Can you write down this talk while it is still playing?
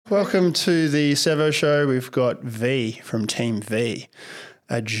Welcome to the Sevo Show. We've got V from Team V,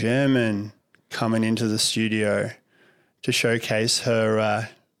 a German coming into the studio to showcase her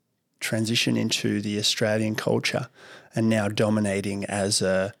transition into the Australian culture and now dominating as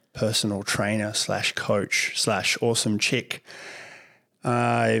a personal trainer / coach / awesome chick.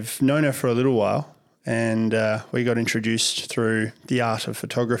 I've known her for a little while and we got introduced through the art of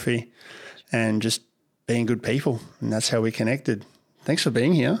photography and just being good people, and that's how we connected. Thanks for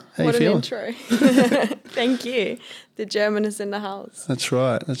being here. How what you feeling? What an intro. Thank you. The German is in the house. That's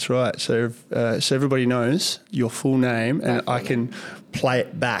right. So everybody knows your full name, and I can play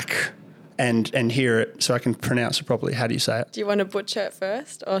it back and hear it so I can pronounce it properly. How do you say it? Do you want to butcher it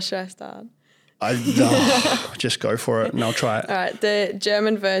first or should I start? Just go for it and I'll try it. All right. The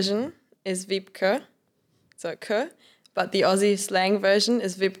German version is Wiebke, so K, but the Aussie slang version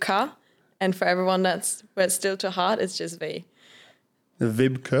is Wibka, and for everyone where it's still too hard, it's just V.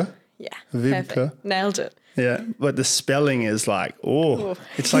 Wibke? Yeah. Wibke. Perfect. Nailed it. Yeah, but the spelling is like,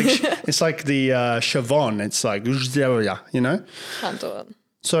 it's like the Chavon. It's like, you know? Can't do it.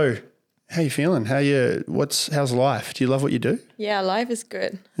 So, how you feeling? How's life? Do you love what you do? Yeah, life is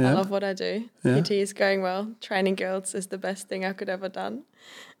good. Yeah. I love what I do. Yeah. PT is going well. Training girls is the best thing I could ever done.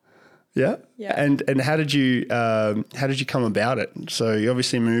 Yeah. Yeah. And how did you come about it? So you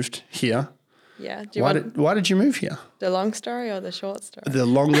obviously moved here. Yeah. Why did you move here? The long story or the short story? The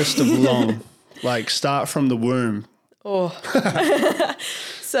longest of long. Like start from the womb. Oh.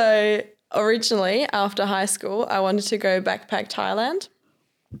 So originally after high school, I wanted to go backpack Thailand.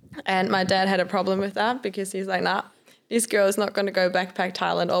 And my dad had a problem with that because he's like, nah, this girl is not going to go backpack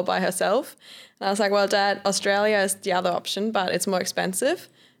Thailand all by herself. And I was like, well, Dad, Australia is the other option, but it's more expensive.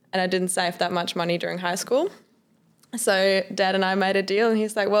 And I didn't save that much money during high school. So Dad and I made a deal and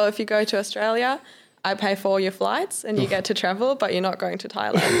he's like, well, if you go to Australia, I pay for all your flights and you get to travel, but you're not going to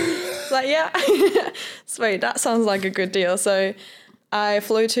Thailand. Like, yeah, sweet. That sounds like a good deal. So I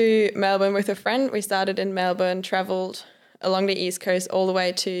flew to Melbourne with a friend. We started in Melbourne, travelled along the East Coast all the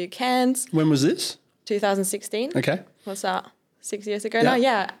way to Cairns. When was this? 2016. Okay. What's that? 6 years ago Yeah. now?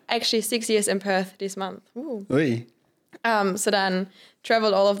 Yeah, actually 6 years in Perth this month. Ooh. Oui. So then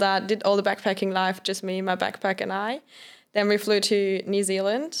travelled all of that, did all the backpacking life, just me, my backpack and I. Then we flew to New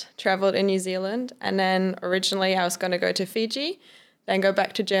Zealand, travelled in New Zealand. And then originally I was going to go to Fiji, then go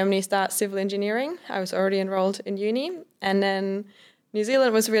back to Germany, start civil engineering. I was already enrolled in uni. And then New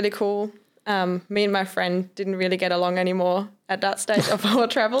Zealand was really cool. Me and my friend didn't really get along anymore at that stage of our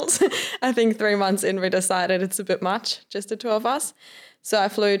travels. I think 3 months in we decided it's a bit much, just the two of us. So I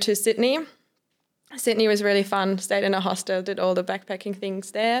flew to Sydney. Sydney was really fun, stayed in a hostel, did all the backpacking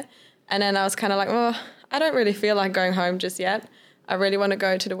things there. And then I was kind of like, well, I don't really feel like going home just yet. I really want to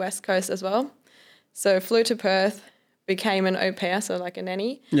go to the West Coast as well. So flew to Perth, became an au pair, so like a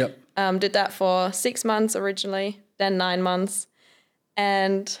nanny. Yep. Did that for 6 months originally, then 9 months,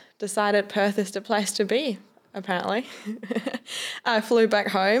 and decided Perth is the place to be, apparently. I flew back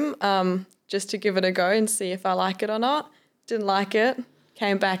home just to give it a go and see if I like it or not. Didn't like it.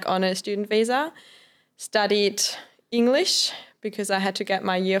 Came back on a student visa. Studied English because I had to get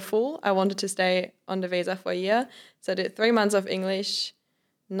my year full. I wanted to stay on the visa for a year. So I did 3 months of English,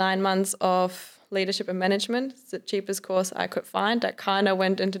 9 months of leadership and management. It's the cheapest course I could find. That kind of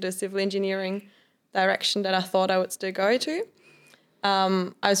went into the civil engineering direction that I thought I would still go to.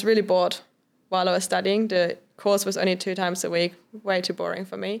 I was really bored while I was studying. The course was only 2 times a week, way too boring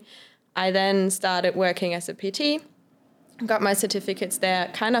for me. I then started working as a PT, got my certificates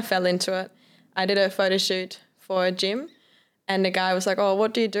there, kind of fell into it. I did a photo shoot for a gym and the guy was like, oh,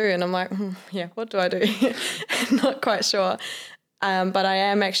 what do you do? And I'm like, yeah, what do I do? Not quite sure. But I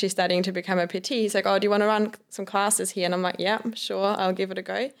am actually studying to become a PT. He's like, oh, do you want to run some classes here? And I'm like, yeah, sure, I'll give it a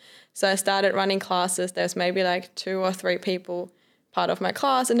go. So I started running classes. There's maybe like 2 or 3 people part of my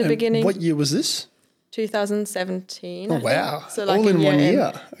class in the beginning. What year was this? 2017. Oh, wow. So like all in 1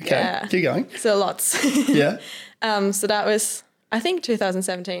 year. Okay, yeah. keep going. So lots. Yeah. So that was, I think,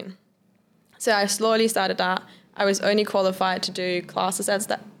 2017. So I slowly started that. I was only qualified to do classes at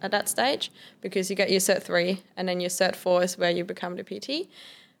that stage because you get your Cert 3 and then your Cert 4 is where you become the PT.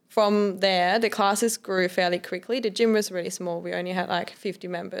 From there, the classes grew fairly quickly. The gym was really small. We only had like 50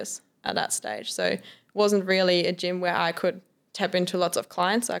 members at that stage. So it wasn't really a gym where I could tap into lots of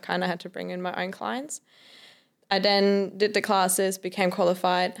clients. So I kind of had to bring in my own clients. I then did the classes, became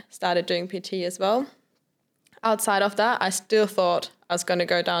qualified, started doing PT as well. Outside of that, I still thought I was going to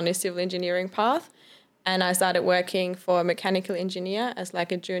go down the civil engineering path. And I started working for a mechanical engineer as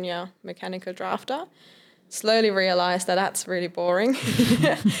like a junior mechanical drafter. Slowly realised that that's really boring.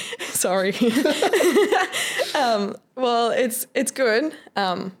 Sorry. Well, it's good,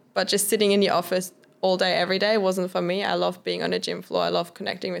 But just sitting in the office all day, every day wasn't for me. I love being on a gym floor. I love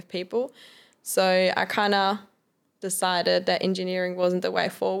connecting with people. So I kind of decided that engineering wasn't the way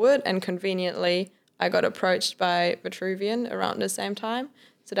forward, and conveniently I got approached by Vitruvian around the same time.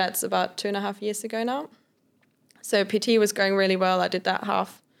 So that's about 2.5 years ago now. So PT was going really well. I did that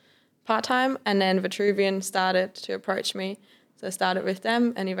half part-time, and then Vitruvian started to approach me. So I started with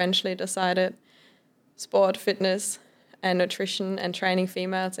them and eventually decided sport, fitness and nutrition and training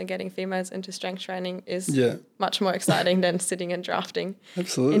females and getting females into strength training is much more exciting than sitting and drafting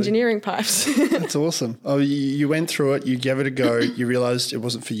engineering pipes. That's awesome. Oh, you went through it, you gave it a go, you realised it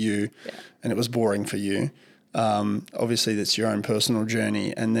wasn't for you and it was boring for you. Obviously, that's your own personal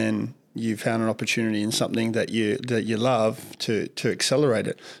journey, and then you found an opportunity in something that you love to accelerate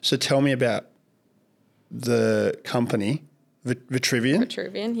it. So tell me about the company, Vitruvian.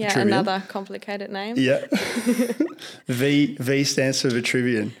 Vitruvian, yeah, Vitruvian. Another complicated name. Yeah. V stands for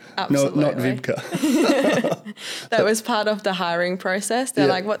Vitruvian. Absolutely. Not Vibka. That was part of the hiring process. They're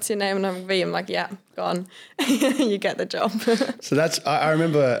like, what's your name? And I'm V. I'm like, yeah, gone. You get the job. So that's, I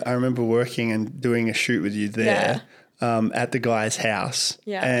remember working and doing a shoot with you there. At the guy's house.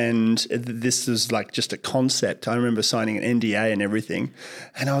 Yeah. And this was like just a concept. I remember signing an NDA and everything.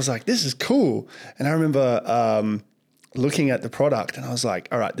 And I was like, this is cool. And I remember looking at the product and I was like,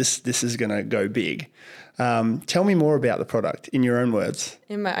 all right, this is going to go big. Tell me more about the product in your own words.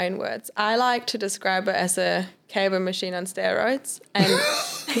 In my own words. I like to describe it as a cable machine on steroids. And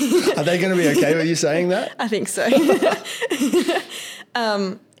are they going to be okay with you saying that? I think so.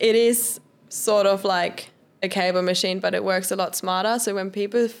 It is sort of like a cable machine, but it works a lot smarter. So when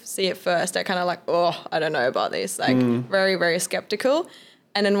people see it first, they're kind of like, oh, I don't know about this. Like very, very skeptical.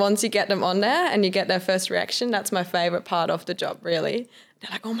 And then once you get them on there and you get their first reaction, that's my favorite part of the job, really. They're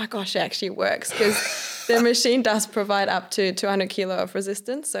like, oh my gosh, it actually works, because the machine does provide up to 200 kilo of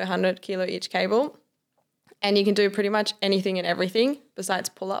resistance, so 100 kilo each cable. And you can do pretty much anything and everything besides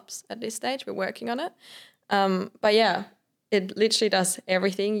pull-ups at this stage. We're working on it. But yeah, it literally does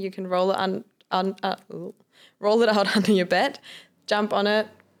everything. You can roll it roll it out under your bed, jump on it,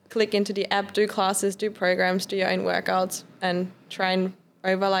 click into the app, do classes, do programs, do your own workouts, and train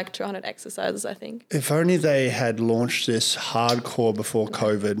over like 200 exercises, I think. If only they had launched this hardcore before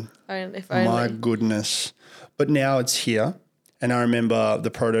COVID. If only. My goodness. But now it's here. And I remember the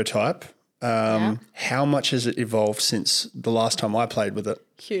prototype. How much has it evolved since the last time I played with it?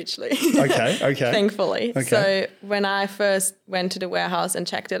 Hugely. Okay. Thankfully. Okay. So when I first went to the warehouse and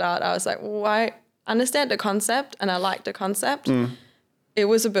checked it out, I was like, well, I understand the concept and I like the concept. It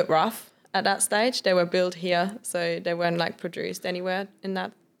was a bit rough at that stage. They were built here, so they weren't like produced anywhere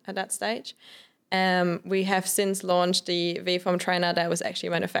at that stage. We have since launched the V-Form trainer that was actually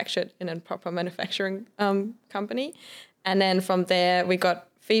manufactured in a proper manufacturing company. And then from there, we got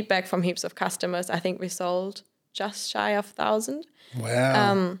feedback from heaps of customers. I think we sold just shy of 1,000.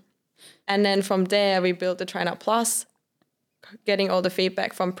 Wow. And then from there, we built the Trainer Plus, getting all the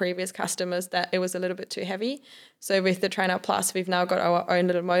feedback from previous customers that it was a little bit too heavy. So with the Trainer Plus, we've now got our own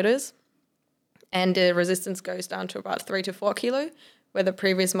little motors, and the resistance goes down to about 3 to 4 kilo, where the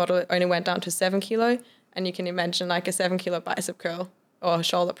previous model only went down to 7 kilo. And you can imagine like a 7 kilo bicep curl or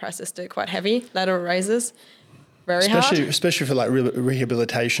shoulder press is still quite heavy. Lateral raises, very hard. Especially for like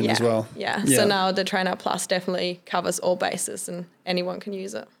rehabilitation as well. Yeah. So now the Trainer Plus definitely covers all bases and anyone can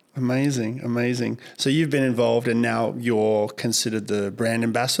use it. Amazing. So you've been involved and now you're considered the brand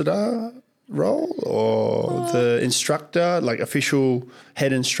ambassador role or the instructor, like official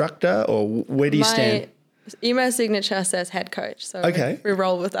head instructor, or where do you stand? My email signature says head coach, so we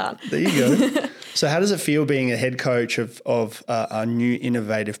roll with that. There you go. So how does it feel being a head coach of a new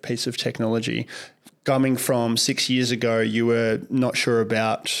innovative piece of technology? Coming from 6 years ago, you were not sure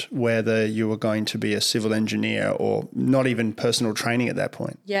about whether you were going to be a civil engineer or not even personal training at that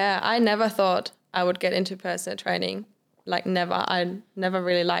point. Yeah, I never thought I would get into personal training. Like never. I never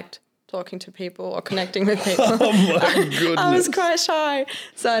really liked talking to people or connecting with people. Oh my goodness. I was quite shy.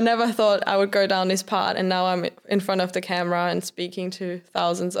 So I never thought I would go down this path, and now I'm in front of the camera and speaking to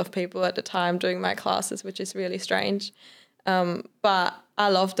thousands of people at the time doing my classes, which is really strange. But I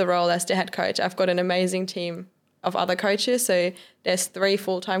love the role as the head coach. I've got an amazing team of other coaches. So there's 3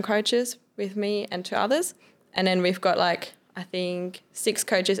 full-time coaches with me and 2 others. And then we've got like, I think 6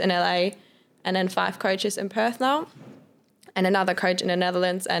 coaches in LA and then 5 coaches in Perth now and another coach in the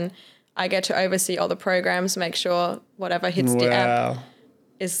Netherlands. And I get to oversee all the programs, make sure whatever hits the app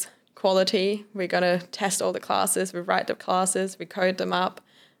is quality. We're going to test all the classes. We write the classes, we code them up,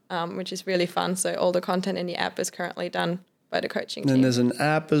 which is really fun. So all the content in the app is currently done by the coaching And then team. there's an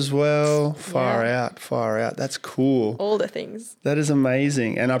app as well. Far out. That's cool. All the things. That is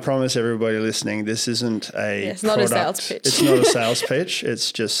amazing. And I promise everybody listening, this isn't it's not a sales pitch. It's not a sales pitch.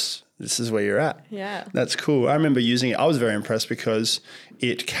 It's just, this is where you're at. Yeah. That's cool. I remember using it. I was very impressed because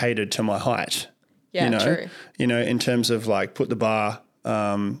it catered to my height. Yeah, true. In terms of like put the bar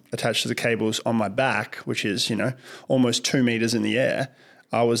attached to the cables on my back, which is, almost 2 meters in the air,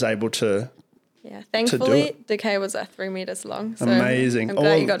 I was able to. Yeah, thankfully the cables are 3 meters long. So amazing. I'm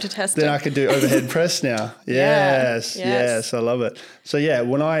glad you got to test it. Then I could do overhead press now. Yes, I love it. So yeah,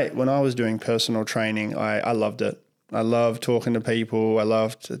 when I was doing personal training, I loved it. I loved talking to people. I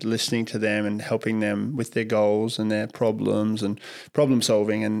loved listening to them and helping them with their goals and their problems and problem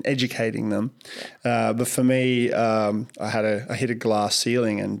solving and educating them. But for me, I hit a glass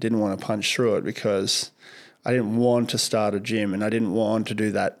ceiling and didn't want to punch through it because I didn't want to start a gym and I didn't want to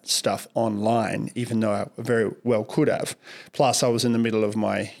do that stuff online, even though I very well could have. Plus, I was in the middle of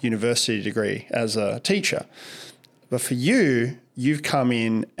my university degree as a teacher. But for you, you've come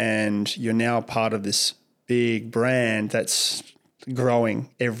in and you're now part of this big brand that's growing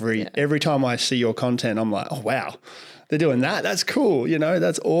every time I see your content. I'm like, oh wow, they're doing that. That's cool.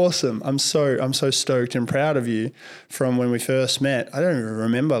 That's awesome. I'm so stoked and proud of you. From when we first met, I don't even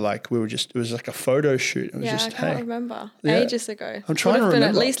remember. Like it was like a photo shoot. It was I can't remember. Ages ago. I'm trying to remember.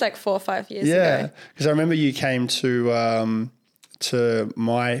 At least like 4 or 5 years ago. Yeah, because I remember you came to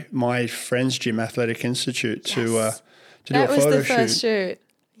my friend's gym, Athletic Institute, to do a photo shoot. That was the first shoot.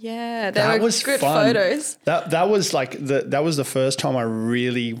 Yeah, that was good fun. Photos. That was like that was the first time I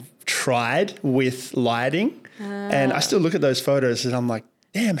really tried with lighting, and I still look at those photos and I'm like,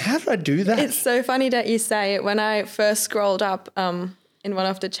 damn, how did I do that? It's so funny that you say it. When I first scrolled up in one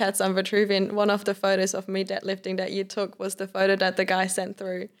of the chats on Vitruvian, one of the photos of me deadlifting that you took was the photo that the guy sent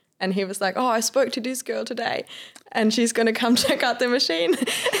through. And he was like, oh, I spoke to this girl today and she's going to come check out the machine.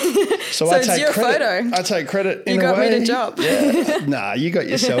 So it's your photo. I take credit in a way. You got me the job. Yeah. Nah, you got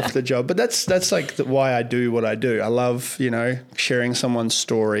yourself the job. But that's like why I do what I do. I love, sharing someone's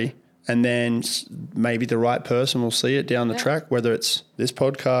story, and then maybe the right person will see it down the track, whether it's this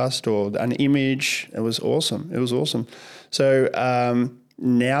podcast or an image. It was awesome. So,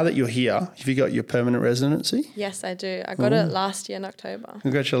 now that you're here, have you got your permanent residency? Yes, I do. I got it last year in October.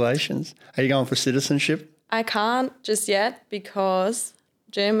 Congratulations. Are you going for citizenship? I can't just yet because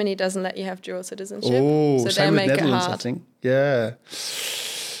Germany doesn't let you have dual citizenship. Oh, so same they with make Netherlands, it hard. I think. Yeah.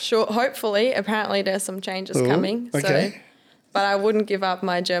 Sure. Hopefully, apparently there's some changes coming. Okay. So, but I wouldn't give up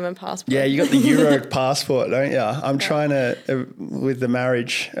my German passport. Yeah, you got the Euro passport, don't you? I'm trying to, with the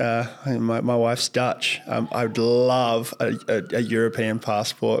marriage, my wife's Dutch. I'd love a European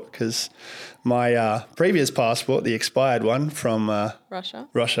passport because my previous passport, the expired one from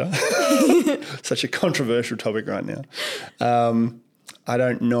Russia, such a controversial topic right now. I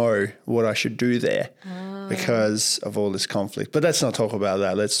don't know what I should do there because of all this conflict. But let's not talk about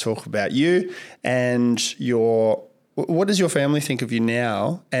that. Let's talk about you and your... What does your family think of you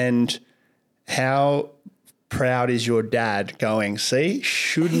now, and how proud is your dad going, see,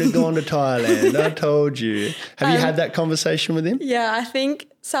 shouldn't have gone to Thailand, I told you. Have you had that conversation with him? Yeah, I think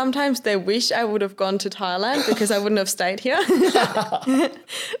sometimes they wish I would have gone to Thailand because I wouldn't have stayed here.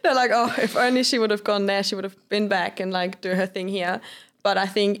 They're like, oh, if only she would have gone there, she would have been back and like do her thing here. But I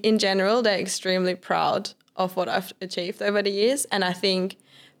think in general, they're extremely proud of what I've achieved over the years. And I think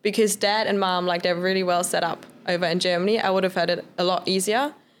because dad and mom, like they're really well set up over in Germany, I would have had it a lot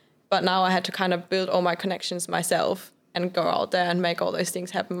easier. But now I had to kind of build all my connections myself and go out there and make all those things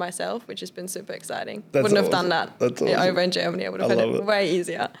happen myself, which has been super exciting. Wouldn't have done that over in Germany. I would have had it way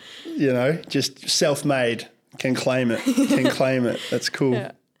easier. Just self-made, can claim it. That's cool.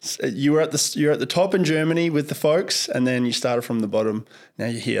 Yeah. You're at the top in Germany with the folks, and then you started from the bottom. Now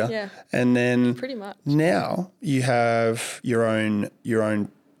you're here. Yeah. And then pretty much. Now you have your own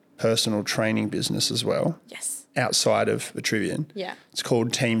personal training business as well. Yes. Outside of Vitruvian. Yeah. It's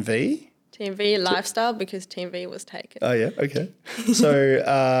called Team V. Team V Lifestyle because Team V was taken. Oh, yeah. Okay. So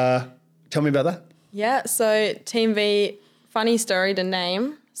tell me about that. Yeah. So Team V, funny story, the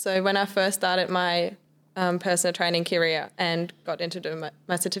name. So when I first started my personal training career and got into doing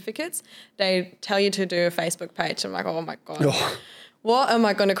my certificates, they tell you to do a Facebook page. I'm like, oh, my God. Oh. What am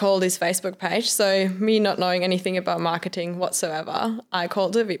I going to call this Facebook page? So me not knowing anything about marketing whatsoever, I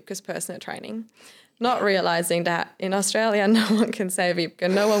called it Wiebke's Personal Training, not realising that in Australia no one can say Wiebke,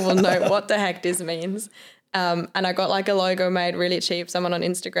 no one will know what the heck this means. And I got like a logo made really cheap. Someone on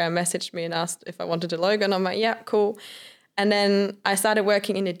Instagram messaged me and asked if I wanted a logo, and I'm like, yeah, cool. And then I started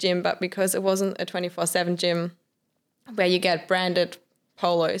working in a gym, but because it wasn't a 24/7 gym where you get branded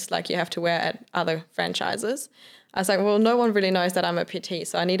polos like you have to wear at other franchises, I was like, well, no one really knows that I'm a PT,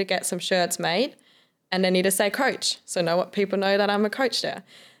 so I need to get some shirts made and they need to say coach. So people know that I'm a coach there.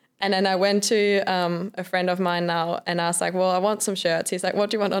 And then I went to a friend of mine now and I was like, well, I want some shirts. He's like, what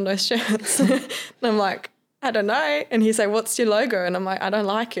do you want on those shirts? And I'm like, I don't know. And he's like, what's your logo? And I'm like, I don't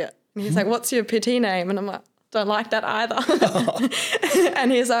like it. And he's like, what's your PT name? And I'm like, don't like that either.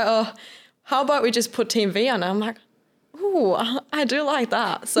 And he's like, oh, how about we just put Team V on it? I'm like, ooh, I do like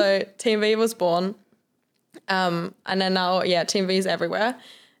that. So Team V was born. And then now, Team V is everywhere.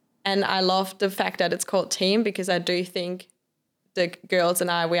 And I love the fact that it's called Team because I do think the girls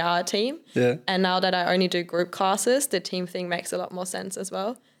and we are a team. Yeah. And now that I only do group classes, the team thing makes a lot more sense as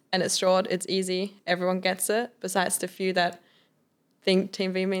well. And it's short, it's easy, everyone gets it, besides the few that think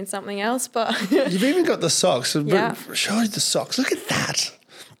Team V means something else. But You've even got the socks. Yeah. Show the socks. Look at that.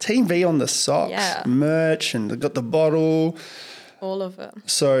 Team V on the socks. Yeah. Merch, and they've got the bottle. all of it.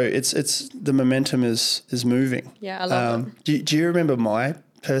 So it's the momentum is moving. Yeah, I love it. Do you remember my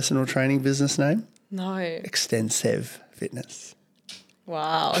personal training business name? No. Extensive Fitness.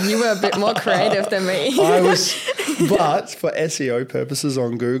 Wow. You were a bit more creative than me. But for SEO purposes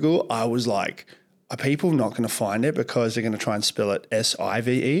on Google, I was like, are people not going to find it because they're going to try and spell it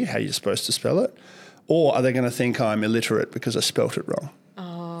SIVE, how you're supposed to spell it? Or are they going to think I'm illiterate because I spelt it wrong?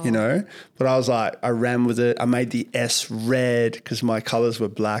 Oh. You know? But I was like, I ran with it. I made the S red because my colors were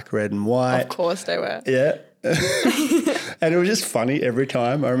black, red and white. Of course they were. Yeah. And it was just funny every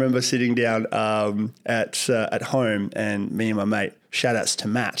time. I remember sitting down at home and me and my mate, shout outs to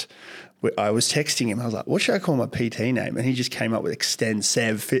Matt, I was texting him. I was like, what should I call my PT name? And he just came up with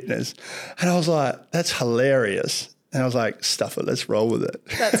Extensive Fitness. And I was like, that's hilarious. And I was like, stuff it, let's roll with it.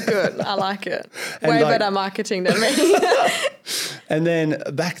 That's good. I like it. And Way like- better marketing than me. And then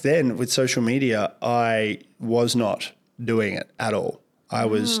back then with social media, I was not doing it at all. I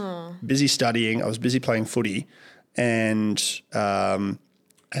was busy studying. I was busy playing footy, and actually,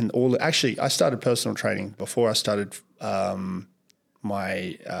 I started personal training before I started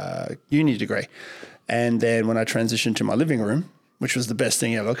my uni degree, and then when I transitioned to my living room, which was the best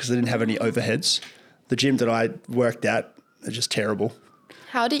thing ever because I didn't have any overheads. The gym that I worked at are just terrible.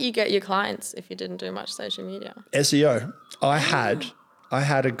 How did you get your clients if you didn't do much social media? SEO. I had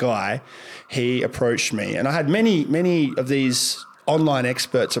a guy. He approached me, and I had many of these online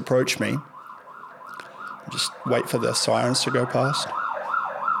experts approach me. Just wait for the sirens to go past.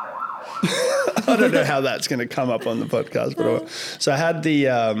 I don't know how that's going to come up on the podcast, but so I had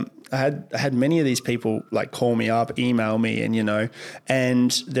I had many of these people like call me up, email me,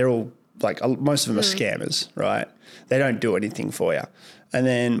 and they're all like most of them are scammers, right? They don't do anything for you. And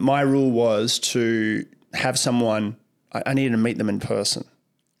then my rule was to have someone. I needed to meet them in person.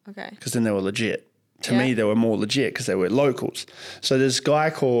 Okay. Because then they were legit. To Yeah. me, they were more legit because they were locals. So there's a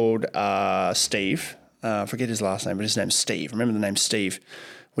guy called Steve. I forget his last name, but his name's Steve. Remember the name Steve.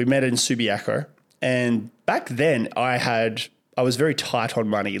 We met in Subiaco. And back then I was very tight on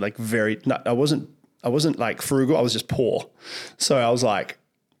money, I wasn't like frugal. I was just poor. So I was like,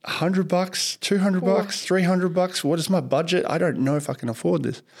 $100, $200, $300. What is my budget? I don't know if I can afford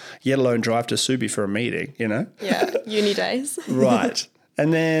this, yet alone drive to Subi for a meeting, Yeah, uni days. Right.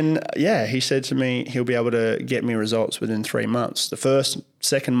 And then, he said to me he'll be able to get me results within 3 months. The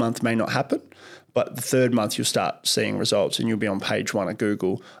second month may not happen, but the third month you'll start seeing results and you'll be on page 1 of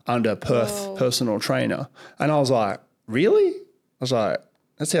Google under Perth personal trainer. And I was like, really? I was like,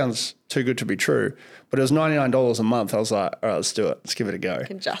 that sounds too good to be true. But it was $99 a month. I was like, all right, let's do it. Let's give it a go. I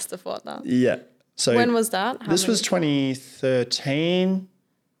can just afford that. Yeah. So When was that? this was 2013,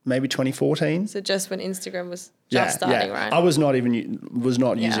 maybe 2014. So just when Instagram was just starting, right? I was not using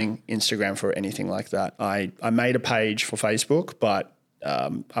Instagram for anything like that. I made a page for Facebook, but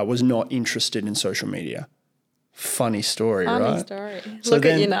I was not interested in social media. Funny story, right? Funny story. Look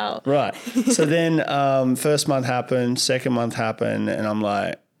at you now. Right. So then first month happened, second month happened, and I'm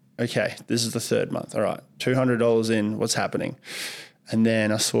like, okay, this is the third month. All right, $200 in, what's happening? And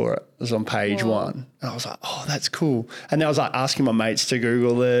then I saw it was on page 1. And I was like, oh, that's cool. And then I was like asking my mates to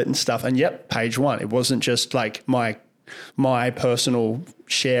Google it and stuff. And yep, page 1. It wasn't just like my personal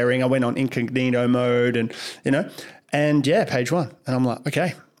sharing. I went on incognito mode and, page 1. And I'm like,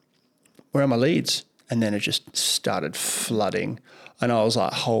 okay, where are my leads? And then it just started flooding. And I was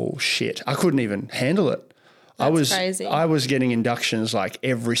like, oh shit, I couldn't even handle it. Crazy. I was getting inductions like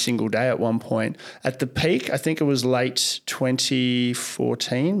every single day at one point. At the peak, I think it was late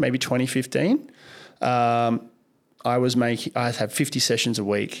 2014, maybe 2015. I had 50 sessions a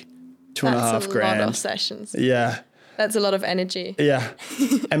week, $2.5 grand. That's a lot of sessions. Yeah. That's a lot of energy. Yeah.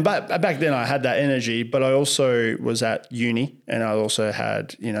 And back then I had that energy, but I also was at uni and I also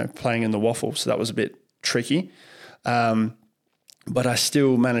had, playing in the waffle. So that was a bit tricky. But I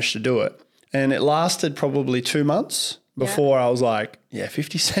still managed to do it. And it lasted probably 2 months before I was like,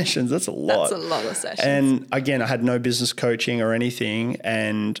 50 sessions, that's a lot. That's a lot of sessions. And again, I had no business coaching or anything.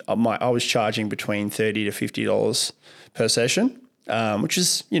 And I was charging between $30 to $50 per session. Which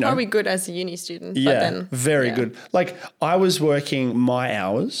is, probably good as a uni student. Yeah, but then, very good. Like I was working my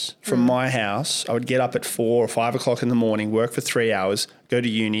hours from my house. I would get up at 4 or 5 o'clock in the morning, work for 3 hours, go to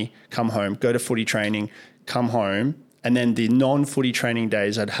uni, come home, go to footy training, come home. And then the non-footy training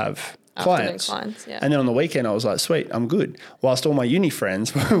days I'd have clients. Yeah. And then on the weekend I was like, sweet, I'm good. Whilst all my uni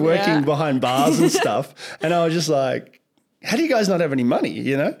friends were working behind bars and stuff. And I was just like, how do you guys not have any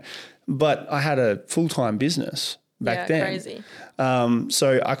money, But I had a full-time business back then. Crazy.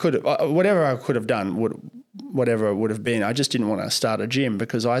 So I could have, whatever I could have done, whatever it would have been, I just didn't want to start a gym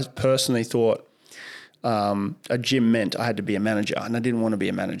because I personally thought a gym meant I had to be a manager, and I didn't want to be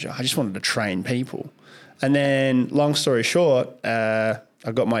a manager. I just wanted to train people. And then long story short,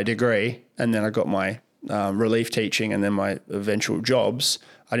 I got my degree, and then I got my relief teaching, and then my eventual jobs.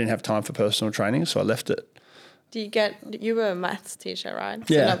 I didn't have time for personal training, so I left it. You were a maths teacher, right?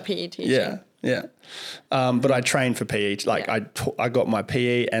 Yeah. So not PE teaching. Yeah. But I trained for PE. I got my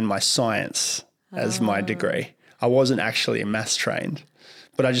PE and my science as my degree. I wasn't actually maths trained,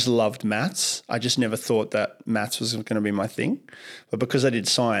 but I just loved maths. I just never thought that maths was going to be my thing. But because I did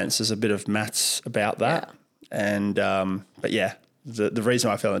science, there's a bit of maths about that. Yeah. And, the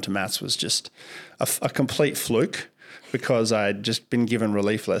reason I fell into maths was just a complete fluke because I'd just been given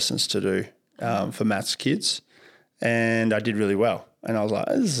relief lessons to do for maths kids. And I did really well. And I was like,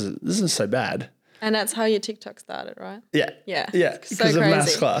 this isn't so bad. And that's how your TikTok started, right? Yeah. Yeah. Yeah. Because of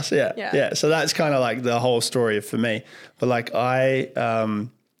maths class. Yeah. So that's kind of like the whole story for me. But like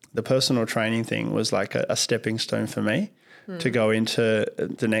the personal training thing was like a stepping stone for me to go into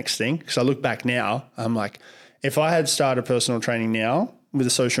the next thing. Because I look back now, I'm like, if I had started personal training now with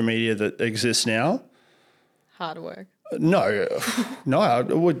the social media that exists now. Hard work. No,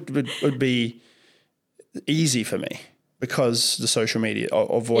 it would be easy for me. Because the social media,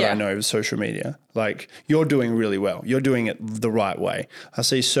 of what I know of social media, like you're doing really well. You're doing it the right way. I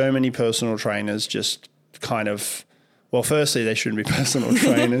see so many personal trainers just kind of, well, firstly, they shouldn't be personal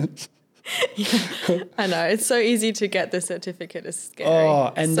trainers. I know. It's so easy to get the certificate. It's scary.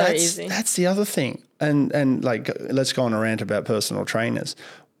 Oh, and so easy. That's the other thing. And like, let's go on a rant about personal trainers.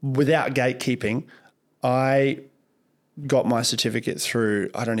 Without gatekeeping, I got my certificate through,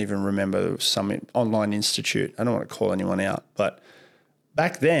 I don't even remember, some online institute. I don't want to call anyone out, but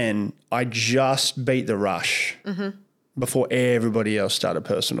back then I just beat the rush before everybody else started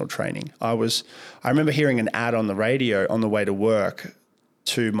personal training. I remember hearing an ad on the radio on the way to work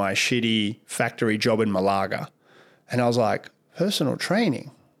to my shitty factory job in Malaga. And I was like, personal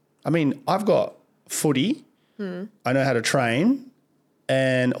training? I mean, I've got footy. I know how to train.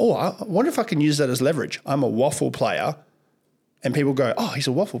 And, I wonder if I can use that as leverage. I'm a waffle player. And people go, oh, he's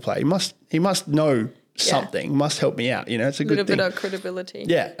a waffle player. He must know something, must help me out. It's a good thing. A little bit of credibility.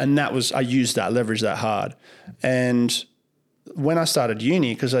 Yeah, and I used that, leveraged that hard. And when I started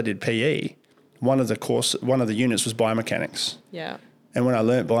uni, because I did PE, one of the units was biomechanics. Yeah. And when I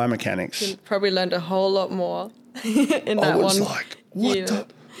learnt biomechanics. You probably learned a whole lot more in that one. I was like,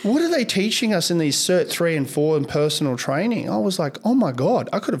 what are they teaching us in these Cert 3 and 4 in personal training? I was like, oh my God,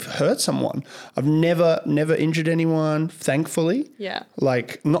 I could have hurt someone. I've never injured anyone, thankfully. Yeah.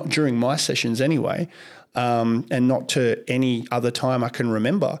 Like not during my sessions anyway, and not to any other time I can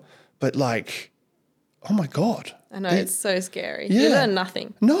remember. But like, oh my God. I know, it's so scary. Yeah. You learn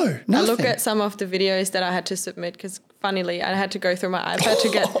nothing. No, nothing. I look at some of the videos that I had to submit because funnily I had to go through my iPad to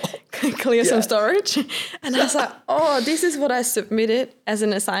get clear some storage. And I was like, this is what I submitted as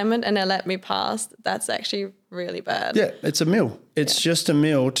an assignment and they let me pass. That's actually really bad. Yeah, it's a mill. It's just a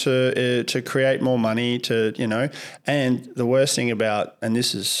mill to create more money and the worst thing about, and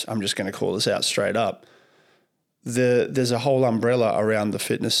this is, I'm just going to call this out straight up, there's a whole umbrella around the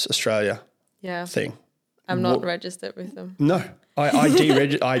Fitness Australia thing. I'm not registered with them. No,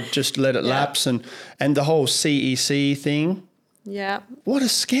 I just let it lapse and the whole CEC thing. Yeah. What a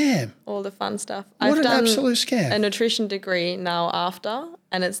scam. All the fun stuff. What I've done absolute scam. a nutrition degree now after,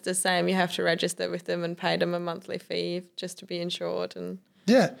 and it's the same. You have to register with them and pay them a monthly fee just to be insured and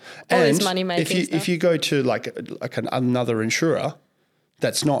all this money making stuff. If you go to like another insurer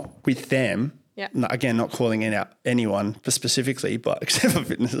that's not with them, again, not calling out anyone specifically, but except for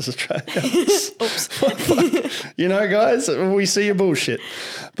Fitness Australia. Oops. Guys, we see your bullshit.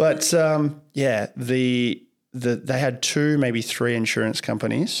 But they had 2, maybe 3 insurance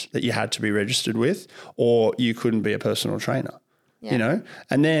companies that you had to be registered with, or you couldn't be a personal trainer. Yeah. you know.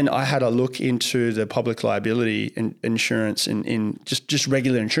 And then I had a look into the public liability insurance in just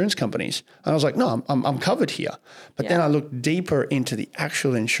regular insurance companies. And I was like, no, I'm covered here. But then I looked deeper into the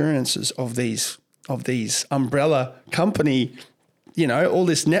actual insurances of these umbrella company, you know, all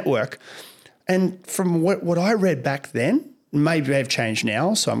this network. And from what I read back then, maybe they've changed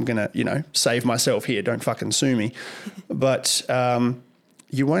now, so I'm going to, you know, save myself here. Don't fucking sue me. But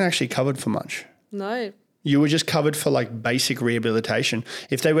you weren't actually covered for much. No. You were just covered for like basic rehabilitation.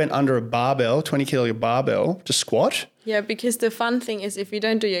 If they went under a barbell, 20 kilo barbell to squat. Yeah, because the fun thing is if you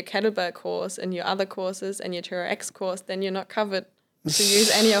don't do your kettlebell course and your other courses and your TRX course, then you're not covered to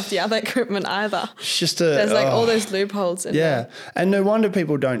use any of the other equipment either. It's just there's like all those loopholes in there. And no wonder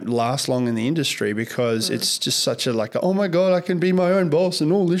people don't last long in the industry because it's just such a like, oh my God, I can be my own boss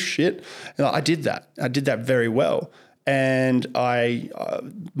and all this shit. And I did that. I did that very well. And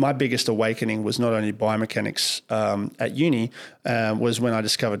my biggest awakening was not only biomechanics at uni, was when I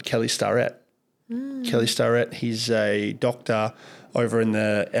discovered Kelly Starrett. Kelly Starrett, he's a doctor over in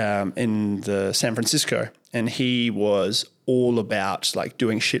the San Francisco, and he was all about like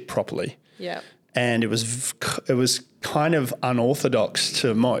doing shit properly. Yeah. And it was kind of unorthodox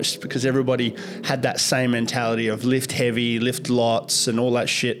to most because everybody had that same mentality of lift heavy, lift lots, and all that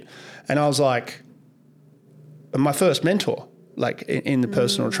shit. And I was like, my first mentor, like in the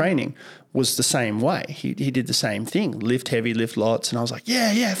personal training, was the same way. He did the same thing, lift heavy, lift lots. And I was like,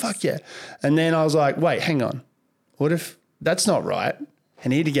 yeah, fuck yeah. And then I was like, wait, hang on. What if that's not right?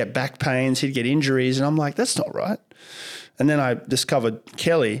 And he'd get back pains, he'd get injuries. And I'm like, that's not right. And then I discovered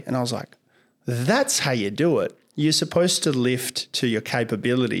Kelly and I was like, that's how you do it. You're supposed to lift to your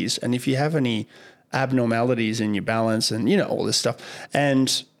capabilities. And if you have any abnormalities in your balance and, you know, all this stuff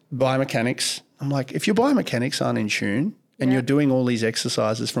and biomechanics, I'm like, if your biomechanics aren't in tune and you're doing all these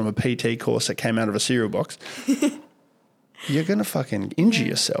exercises from a PT course that came out of a cereal box, you're going to fucking injure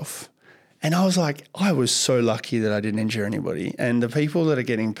yourself. And I was like, I was so lucky that I didn't injure anybody. And the people that are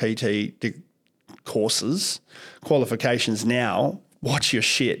getting PT courses, qualifications now, watch your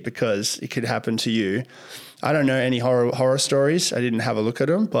shit because it could happen to you. I don't know any horror stories. I didn't have a look at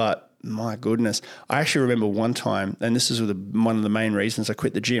them, but my goodness. I actually remember one time, and this is one of the main reasons I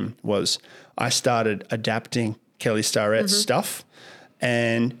quit the gym, was I started adapting Kelly Starrett's stuff,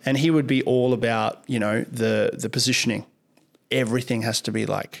 and he would be all about, you know, the positioning. Everything has to be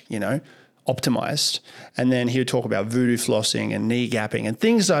like, you know, optimized. And then he would talk about voodoo flossing and knee gapping and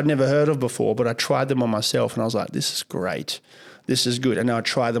things I'd never heard of before, but I tried them on myself and I was like, this is great. This is good. And I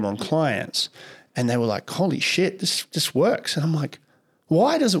tried them on clients and they were like, holy shit, this works. And I'm like,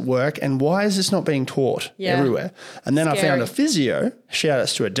 why does it work and why is this not being taught everywhere? And then I found a physio, shout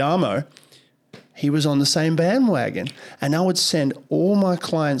outs to Adamo. He was on the same bandwagon and I would send all my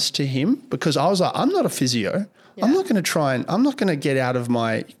clients to him because I was like, I'm not a physio. Yeah. I'm not going to get out of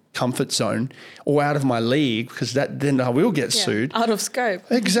my comfort zone or out of my league because then I will get sued. Out of scope.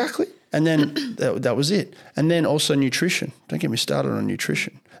 Exactly. And then that was it. And then also nutrition. Don't get me started on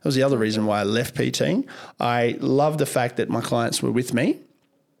nutrition. That was the other reason why I left PTing. I love the fact that my clients were with me.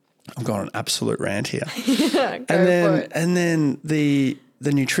 I've got an absolute rant here. And then the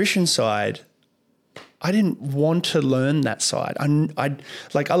nutrition side, I didn't want to learn that side. I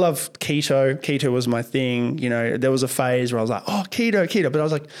love keto. Keto was my thing. You know, there was a phase where I was like, oh, keto. But I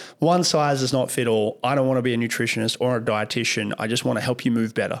was like, one size does not fit all. I don't want to be a nutritionist or a dietitian. I just want to help you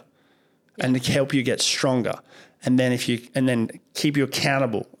move better and to help you get stronger. And then then keep you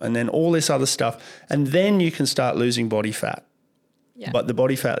accountable and then all this other stuff. And then you can start losing body fat. Yeah. But the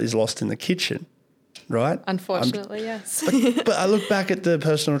body fat is lost in the kitchen. Right? Unfortunately, yes. but I look back at the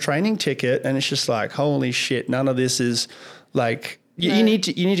personal training ticket and it's just like, holy shit, none of this is like, you need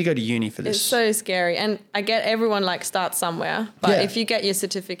to go to uni for this. It's so scary. And I get everyone like starts somewhere, but if you get your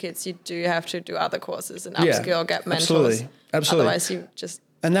certificates, you do have to do other courses and upskill, get mentors. Absolutely. Otherwise you just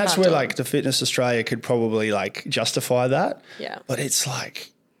And that's where like the Fitness Australia could probably like justify that. Yeah. But it's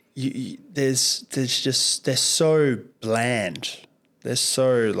like, they're so bland. They're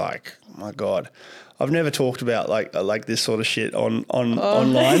so like, oh my God. I've never talked about like this sort of shit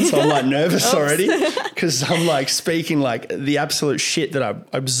online, so I'm like nervous already because I'm like speaking like the absolute shit that I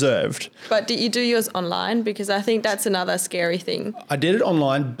observed. But did you do yours online? Because I think that's another scary thing. I did it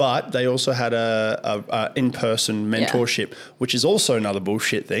online, but they also had a in-person mentorship, which is also another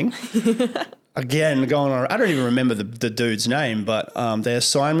bullshit thing. Again, going on, I don't even remember the dude's name, but they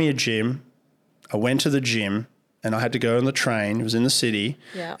assigned me a gym. I went to the gym. And I had to go on the train. It was in the city.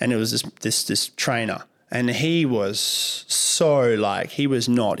 Yeah. And it was this trainer. And he was so like, he was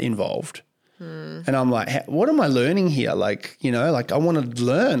not involved. And I'm like, what am I learning here? Like, you know, like I want to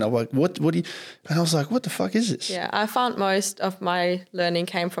learn. I'm like, what do you, and I was like, what the fuck is this? Yeah, I found most of my learning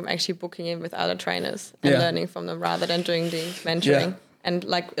came from actually booking in with other trainers and learning from them rather than doing the mentoring and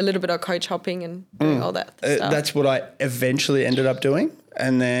like a little bit of coach hopping and doing all that stuff. That's what I eventually ended up doing.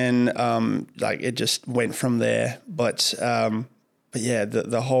 And then like it just went from there. But yeah,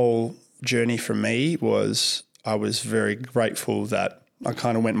 the whole journey for me was I was very grateful that I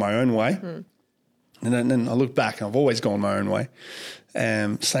kind of went my own way. And then I look back and I've always gone my own way.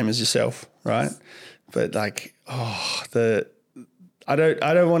 Same as yourself, right? But like, I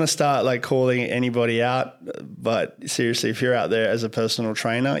don't want to start like calling anybody out, but seriously, if you're out there as a personal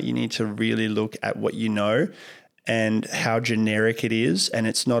trainer, you need to really look at what you know and how generic it is. And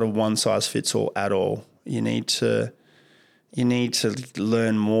it's not a one size fits all at all. You need to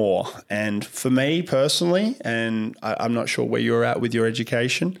learn more. And for me personally, and I'm not sure where you're at with your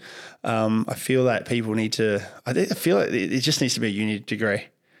education, I feel that people need to, I feel like it just needs to be a uni degree.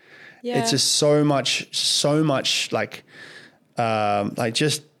 Yeah. It's just so much like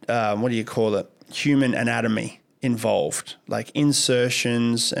just, what do you call it? Human anatomy involved, like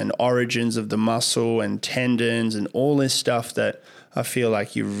insertions and origins of the muscle and tendons and all this stuff that I feel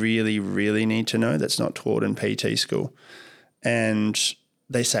like you really, really need to know that's not taught in PT school. And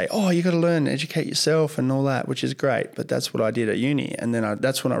they say, oh, you got to learn, educate yourself and all that, which is great. But that's what I did at uni. And then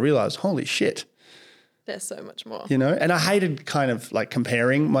that's when I realized, holy shit. There's so much more. You know, and I hated kind of like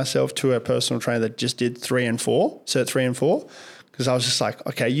comparing myself to a personal trainer that just did 3 and 4, cert 3 and 4, because I was just like,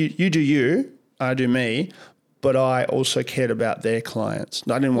 okay, you do you, I do me, but I also cared about their clients.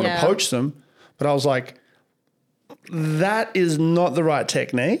 I didn't want to poach them, but I was like, that is not the right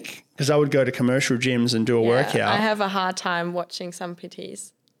technique, because I would go to commercial gyms and do a workout. I have a hard time watching some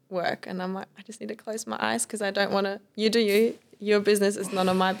PTs work, and I'm like, I just need to close my eyes because I don't want to. You do you. Your business is none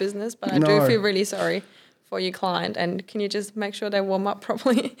of my business, but I do feel really sorry for your client. And can you just make sure they warm up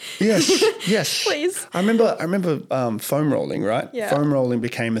properly? Yes, please. I remember foam rolling, right? Yeah. Foam rolling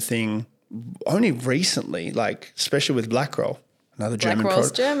became a thing only recently, like especially with Black Roll, another German Black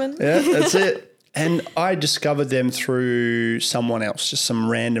Roll's product. German. Yeah, that's it. And I discovered them through someone else, just something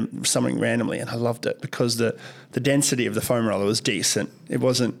randomly, and I loved it because the density of the foam roller was decent. It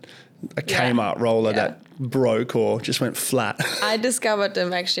wasn't a Kmart roller that broke or just went flat. I discovered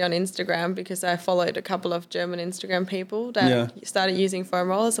them actually on Instagram because I followed a couple of German Instagram people that started using foam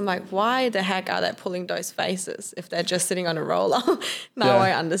rollers. I'm like, why the heck are they pulling those faces if they're just sitting on a roller? Now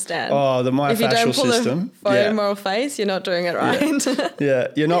I understand. Oh, the myofascial system. If you don't pull a foam roll face, you're not doing it right. Yeah,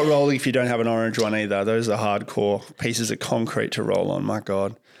 you're not rolling if you don't have an orange one either. Those are hardcore pieces of concrete to roll on, my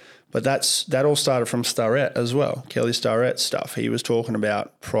God. But that all started from Starrett as well, Kelly Starrett's stuff. He was talking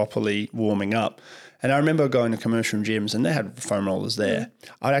about properly warming up. And I remember going to commercial gyms and they had foam rollers there.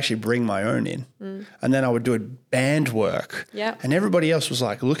 I'd actually bring my own in. And then I would do band work. Yeah. And everybody else was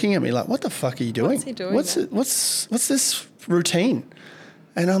like looking at me like, what the fuck are you doing? What's he doing? What's this routine?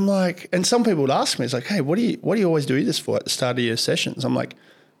 And I'm like, and some people would ask me, it's like, hey, what do you always do this for at the start of your sessions? I'm like,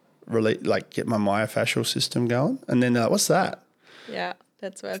 really, like get my myofascial system going. And then they're like, what's that? Yeah.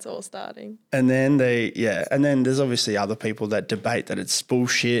 That's where it's all starting. And then and then there's obviously other people that debate that it's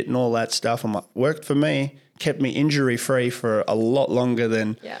bullshit and all that stuff. I'm like, worked for me, kept me injury free for a lot longer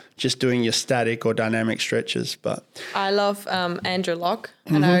than just doing your static or dynamic stretches. But I love Andrew Locke,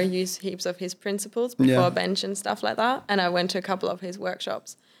 and I use heaps of his principles before bench and stuff like that. And I went to a couple of his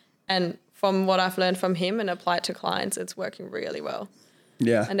workshops, and from what I've learned from him and applied to clients, it's working really well.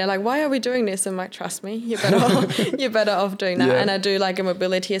 Yeah. And they're like, why are we doing this? I'm like, trust me, you're better off doing that. Yeah. And I do like a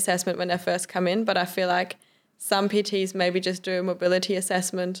mobility assessment when they first come in, but I feel like some PTs maybe just do a mobility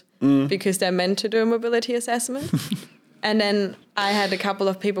assessment because they're meant to do a mobility assessment. And then I had a couple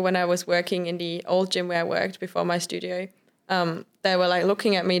of people when I was working in the old gym where I worked before my studio, they were like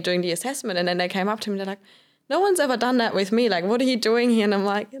looking at me doing the assessment, and then they came up to me and they're like, no one's ever done that with me. Like, what are you doing here? And I'm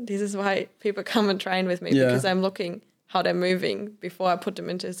like, this is why people come and train with me because I'm looking how they're moving before I put them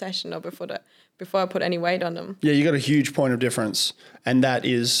into a session or before I put any weight on them. Yeah, you got a huge point of difference. And that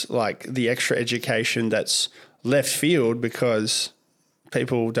is like the extra education that's left field because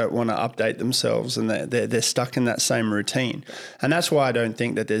people don't want to update themselves and they're stuck in that same routine. And that's why I don't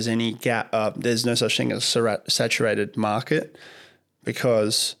think that there's any gap. There's no such thing as a saturated market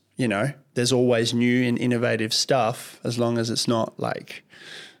because, you know, there's always new and innovative stuff as long as it's not like,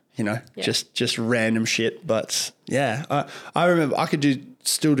 you know, just random shit. But yeah, I remember I could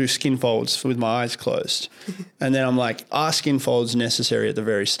still do skin folds with my eyes closed. And then I'm like, are skin folds necessary at the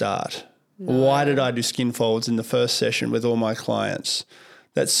very start? No. Why did I do skin folds in the first session with all my clients?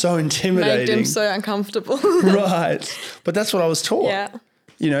 That's so intimidating. Made them so uncomfortable. Right. But that's what I was taught. Yeah.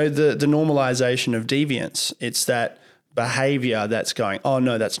 the normalization of deviance. It's that behavior that's going, oh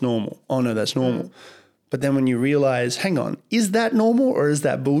no, that's normal. Oh no, that's normal. But then when you realize, hang on, is that normal or is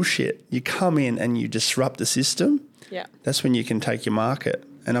that bullshit? You come in and you disrupt the system. Yeah. That's when you can take your market.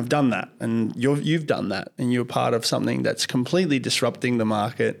 And I've done that, and you've done that, and you're part of something that's completely disrupting the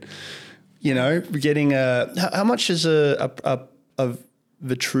market. Getting how much is a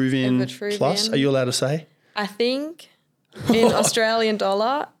Vitruvian Plus? Are you allowed to say? I think in Australian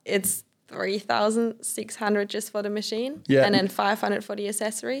dollar, it's 3,600 just for the machine, and then 500 for the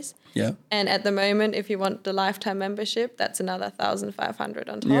accessories. Yeah. And at the moment, if you want the lifetime membership, that's another 1,500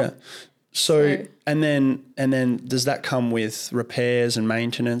 on top. Yeah. So and then does that come with repairs and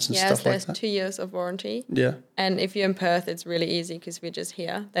maintenance and stuff like that? Yes, there's 2 years of warranty. Yeah. And if you're in Perth, it's really easy because we're just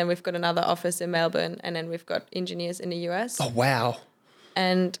here. Then we've got another office in Melbourne, and then we've got engineers in the US. Oh wow.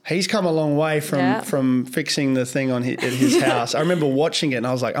 And he's come a long way from fixing the thing at his house. I remember watching it and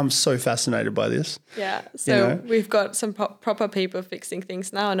I was like, I'm so fascinated by this. Yeah. So we've got some proper people fixing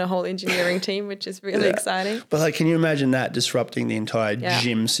things now and a whole engineering team, which is really exciting. But can you imagine that disrupting the entire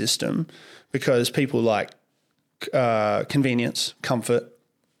gym system? Because people like convenience, comfort,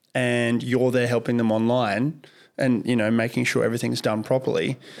 and you're there helping them online and, making sure everything's done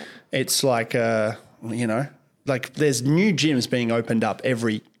properly. Yeah. It's like, there's new gyms being opened up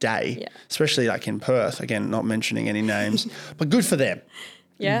every day, especially in Perth. Again, not mentioning any names, but good for them.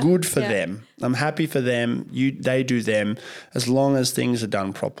 Yeah. Good for them. I'm happy for them. They do them as long as things are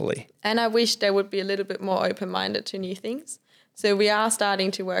done properly. And I wish they would be a little bit more open-minded to new things. So we are starting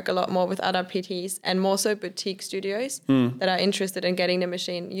to work a lot more with other PTs and more so boutique studios that are interested in getting the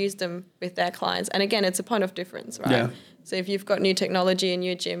machine, use them with their clients. And again, it's a point of difference, right? Yeah. So if you've got new technology in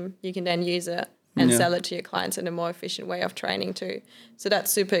your gym, you can then use it and sell it to your clients in a more efficient way of training too. So that's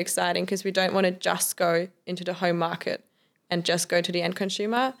super exciting because we don't want to just go into the home market and just go to the end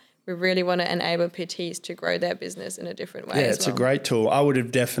consumer. We really want to enable PTs to grow their business in a different way. Yeah, it's a great tool. I would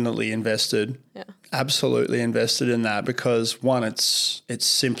have definitely absolutely invested in that because one, it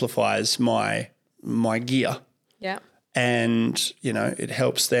simplifies my gear. Yeah. And, it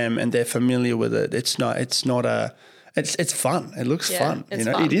helps them and they're familiar with it. It's fun. It looks fun. Fun.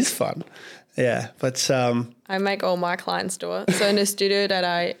 It is fun. Yeah, but I make all my clients do it. So in the studio that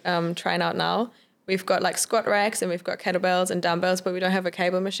I train out now, we've got squat racks and we've got kettlebells and dumbbells, but we don't have a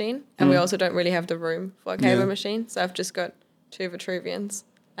cable machine, and we also don't really have the room for a cable machine. So I've just got 2 Vitruvians,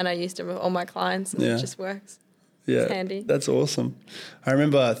 and I use them with all my clients, and it just works. Yeah, it's handy. That's awesome. I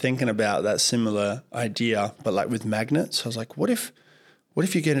remember thinking about that similar idea, but with magnets. I was like, what if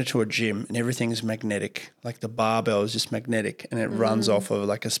you get into a gym and everything's magnetic, the barbell is just magnetic and it runs off of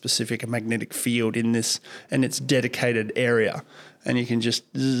a specific magnetic field in this and its dedicated area and you can just,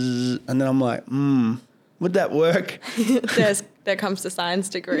 and then I'm like, would that work? There comes the science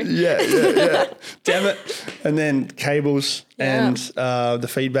degree. Yeah. Damn it. And then cables and the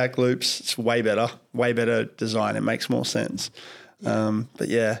feedback loops, it's way better design. It makes more sense.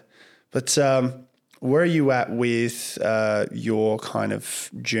 But where are you at with your kind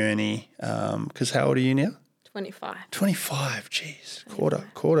of journey? Because how old are you now? 25. 25, geez,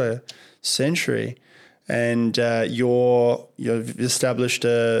 quarter century. And you've established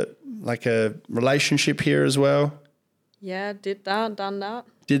a relationship here as well? Yeah, did that, done that.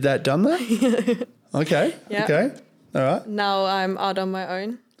 Did that, done that? Okay, okay, all right. Now I'm out on my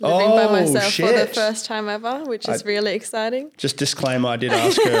own. Living by myself for the first time ever, which is really exciting. Just disclaimer, I did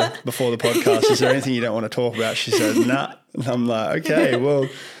ask her before the podcast, is there anything you don't want to talk about? She said, nah. And I'm like, okay, well,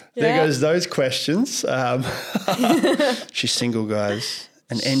 there goes those questions. She's single, guys.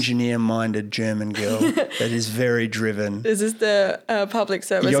 An engineer-minded German girl that is very driven. This is the public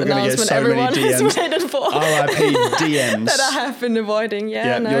service announcement everyone has waited for. RIP DMs. That I have been avoiding, your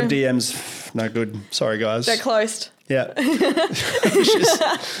DMs, no good. Sorry, guys. They're closed. Yeah.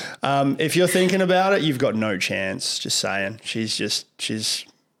 If you're thinking about it, you've got no chance. Just saying. She's.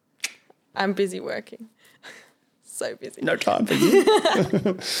 I'm busy working. So busy. No time for you.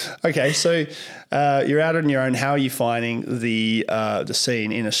 Okay, so you're out on your own. How are you finding the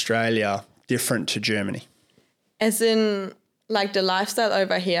scene in Australia different to Germany? As in, the lifestyle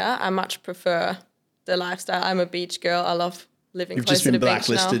over here, I much prefer the lifestyle. I'm a beach girl. I love living close to the beach now. You've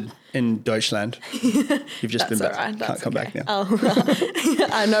just been blacklisted in Deutschland. You've just been blacklisted. Right. Can't come back now.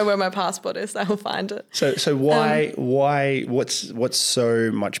 I know where my passport is. I will find it. So why what's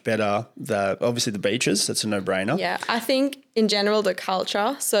so much better? Obviously the beaches, that's a no-brainer. Yeah, I think in general the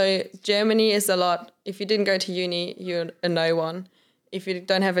culture. So Germany is a lot. If you didn't go to uni, you're a no one. If you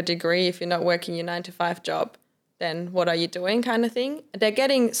don't have a degree, if you're not working your 9-to-5 job, then what are you doing kind of thing. They're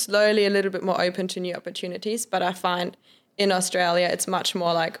getting slowly a little bit more open to new opportunities, but I find in Australia, it's much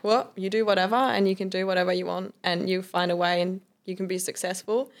more like, well, you do whatever and you can do whatever you want and you find a way and you can be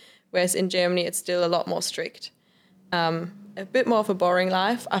successful. Whereas in Germany, it's still a lot more strict. A bit more of a boring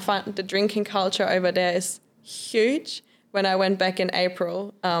life. I find the drinking culture over there is huge. When I went back in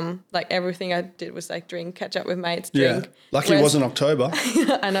April, like everything I did was like drink, catch up with mates, drink. Yeah. Lucky it wasn't October.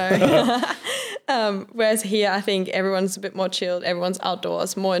 I know. Whereas here, I think everyone's a bit more chilled. Everyone's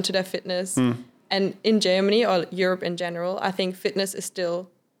outdoors, more into their fitness. And in Germany or Europe in general, I think fitness is still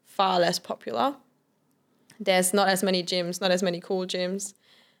far less popular. There's not as many gyms, not as many cool gyms.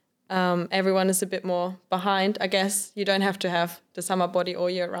 Everyone is a bit more behind. I guess you don't have to have the summer body all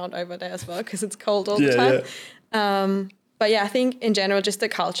year round over there as well because it's cold all the time. Yeah. But yeah, I think in general, just the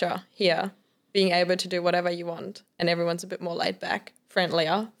culture here, being able to do whatever you want and everyone's a bit more laid back,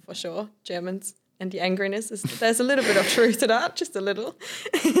 friendlier for sure, Germans. And the angriness, there's a little bit of truth to that, just a little.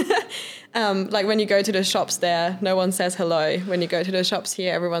 Like when you go to the shops there, no one says hello. When you go to the shops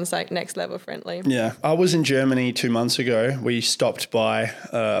here, everyone's like next level friendly. Yeah. I was in Germany 2 months ago. We stopped by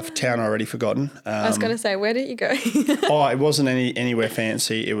a town already forgotten. I was going to say, where did you go? It wasn't anywhere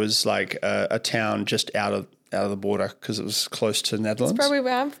fancy. It was like a town just out of the border because it was close to the Netherlands. That's probably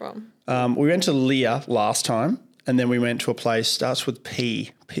where I'm from. We went to Leer last time. And then we went to a place, starts with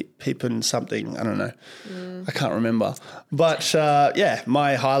Piepen something, I don't know. I can't remember. But yeah,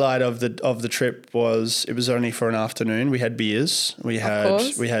 my highlight of the trip was it was only for an afternoon. We had beers, we had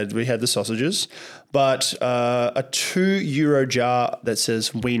the sausages, but a €2 jar that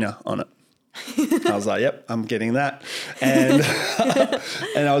says Wiener on it. I was like, yep, I'm getting that. And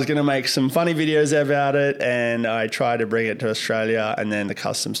and I was going to make some funny videos about it, and I tried to bring it to Australia, and then the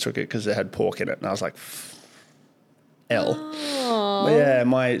customs took it because it had pork in it, and I was like, yeah,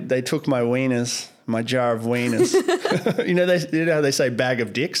 they took my wieners, my jar of wieners. you know how they say bag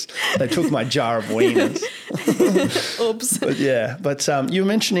of dicks? They took my jar of wieners. Oops. But you were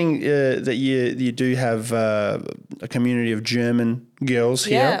mentioning that you do have a community of German girls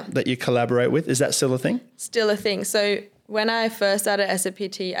here that you collaborate with. Is that still a thing? Still a thing. So when I first started as a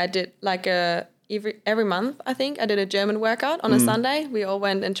PT, I did like every month, I think, I did a German workout on a Sunday. We all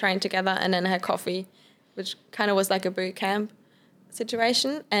went and trained together and then had coffee, which kind of was like a boot camp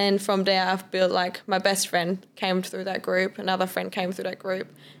situation. And from there, I've built like my best friend came through that group. Another friend came through that group.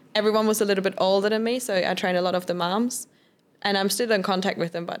 Everyone was a little bit older than me, so I trained a lot of the moms. And I'm still in contact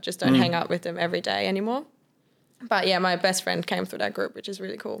with them, but just don't hang out with them every day anymore. But yeah, my best friend came through that group, which is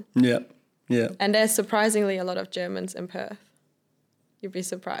really cool. Yeah, yeah. And there's surprisingly a lot of Germans in Perth. You'd be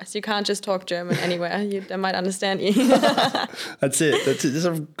surprised. You can't just talk German anywhere. They might understand you. That's it. There's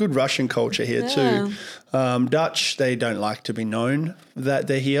a good Russian culture here too. Dutch, they don't like to be known that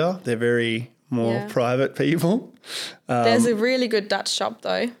they're here. They're very more private people. There's a really good Dutch shop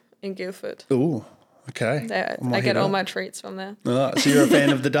though in Guildford. Ooh, okay. I get all my treats from there. Oh, so you're a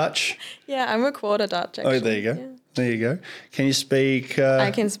fan of the Dutch? Yeah, I'm a quarter Dutch actually. Oh, there you go. Yeah. There you go. Can you speak?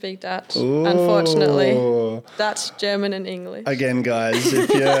 I can speak Dutch, unfortunately. Dutch, German, and English. Again, guys,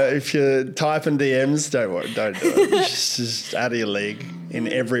 if you're typing DMs, don't worry, don't do it. It's just out of your league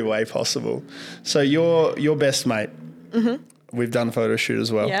in every way possible. So your best mate. Mm-hmm. We've done a photo shoot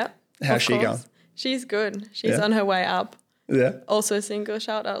as well. Yeah. How's she going? She's good. She's on her way up. Yeah. Also single.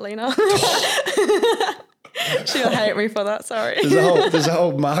 Shout out, Lena. She'll hate me for that. Sorry. There's a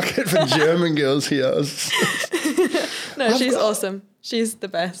whole market for German girls here. No, she's awesome. She's the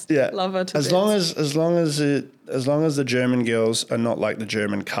best. Yeah. Love her to as long as the German girls are not like the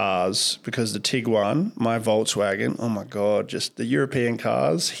German cars, because the Tiguan, my Volkswagen, oh my God, just the European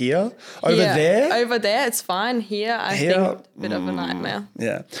cars here. Over there it's fine. Here, I think a bit of a nightmare.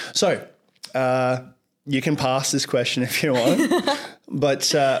 Yeah. So you can pass this question if you want,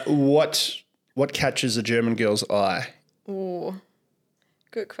 but what catches a German girl's eye? Ooh,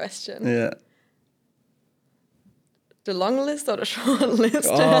 good question. Yeah. The long list or the short list?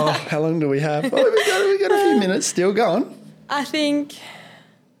 Oh, how long do we have? Oh, we got a few minutes still. Go on. I think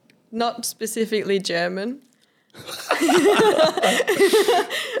not specifically German. You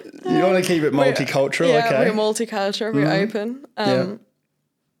want to keep it multicultural, okay? We're multicultural, we're open.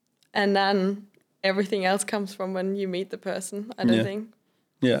 And then everything else comes from when you meet the person, I don't think.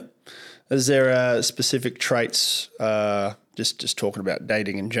 Yeah. Is there specific traits, just talking about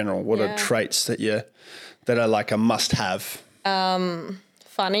dating in general, what are traits that are like a must-have?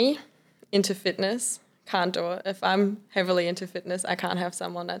 Funny, into fitness, can't do it. If I'm heavily into fitness, I can't have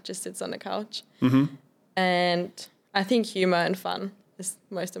someone that just sits on the couch. Mm-hmm. And I think humor and fun is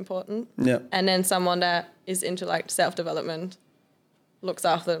most important. Yeah. And then someone that is into like self-development, looks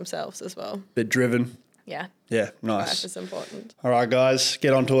after themselves as well. Bit driven. Yeah. Yeah, nice. Life is important. All right, guys,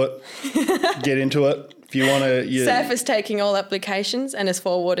 get onto it. Get into it. If you want to, Seth is taking all applications and is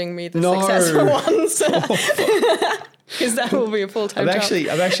forwarding me the No. successful ones. Because that will be a full-time job.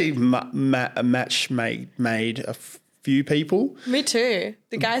 I've actually made a few people. Me too.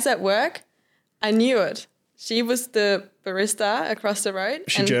 The guys at work, I knew it. She was the barista across the road.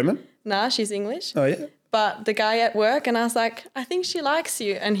 Is she German? Nah, she's English. Oh, yeah. But the guy at work, and I was like, I think she likes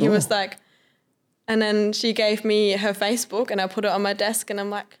you. And he was like, and then she gave me her Facebook and I put it on my desk and I'm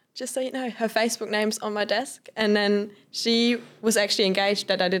like, just so you know, her Facebook name's on my desk. And then she was actually engaged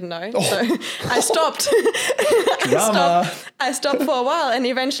that I didn't know. So I stopped. I stopped for a while and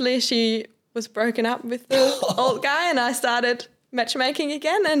eventually she was broken up with the old guy and I started matchmaking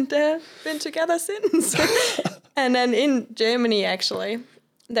again and been together since. And then in Germany, actually,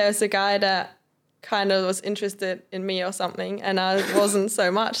 there was a guy that kind of was interested in me or something and I wasn't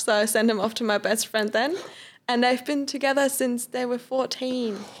so much. So I sent him off to my best friend then. And they've been together since they were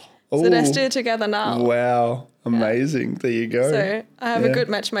 14. So they're still together now. Wow. Amazing. Yeah. There you go. So I have a good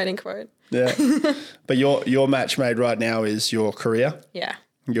matchmaking quote. Yeah. But your match made right now is your career. Yeah.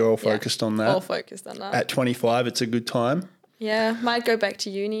 You're all focused on that. All focused on that. At 25, it's a good time. Yeah. Might go back to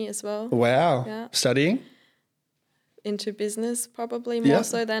uni as well. Wow. Yeah. Studying? Into business probably more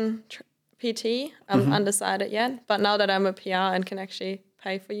so than PT. I'm undecided yet. But now that I'm a PR and can actually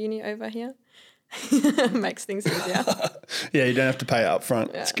pay for uni over here, makes things easier. Yeah, you don't have to pay up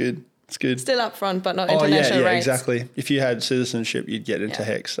front. Yeah. It's good. It's good. Still up front, but not international rates. Exactly. If you had citizenship, you'd get into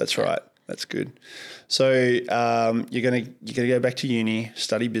HECS. That's right. That's good. So you're gonna go back to uni,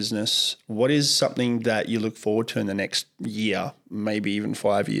 study business. What is something that you look forward to in the next year, maybe even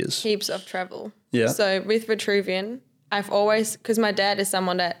 5 years? Heaps of travel. Yeah. So with Vitruvian, I've always, because my dad is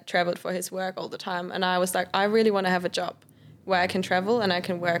someone that traveled for his work all the time, and I was like, I really want to have a job where I can travel and I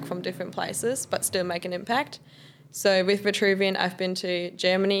can work from different places but still make an impact. So with Vitruvian, I've been to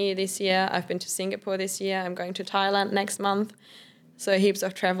Germany this year. I've been to Singapore this year. I'm going to Thailand next month. So heaps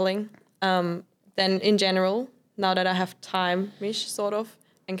of traveling. Then in general, now that I have time-ish sort of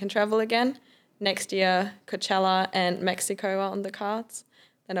and can travel again, next year Coachella and Mexico are on the cards.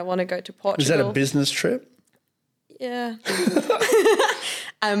 Then I want to go to Portugal. Is that a business trip? Yeah.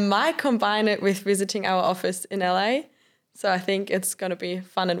 I might combine it with visiting our office in LA. So I think it's going to be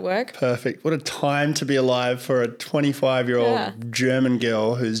fun and work. Perfect. What a time to be alive for a 25-year-old German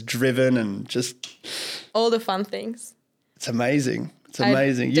girl who's driven and just... all the fun things. It's amazing. It's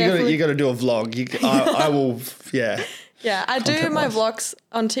amazing. You got to do a vlog. I will, yeah. Yeah, I do my vlogs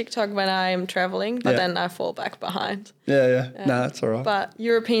on TikTok when I am traveling, but then I fall back behind. Yeah. No, that's all right. But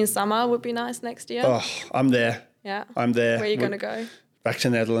European summer would be nice next year. Oh, I'm there. Yeah. I'm there. Where are you going to go? Back to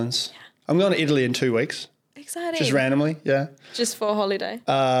Netherlands. Yeah. I'm going to Italy in 2 weeks. Exciting. Just randomly, yeah. Just for a holiday?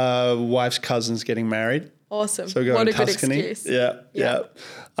 Wife's cousin's getting married. Awesome. So we're going to Tuscany. Good excuse. Yeah.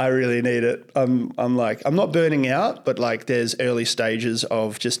 I really need it. I'm not burning out, but like there's early stages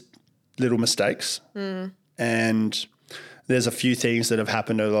of just little mistakes. And there's a few things that have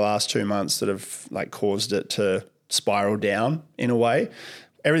happened over the last 2 months that have like caused it to spiral down in a way.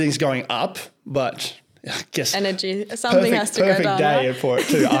 Everything's going up, but I guess energy. Something has to go down. Perfect day for it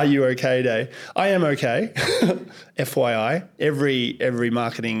too. Are you okay day? I am okay. FYI, every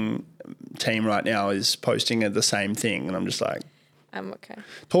marketing team right now is posting the same thing, and I'm just like, I'm okay.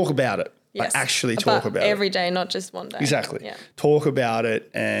 Talk about it. Yes. Like actually talk about it every day, not just one day. Exactly. Yeah. Talk about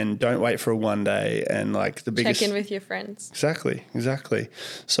it, and don't wait for a one day. And like the biggest check in with your friends. Exactly.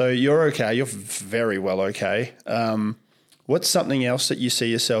 So you're okay. You're very well okay. What's something else that you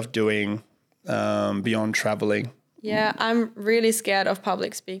see yourself doing? Beyond traveling? Yeah, I'm really scared of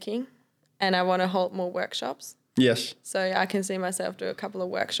public speaking and I want to hold more workshops. Yes. So I can see myself do a couple of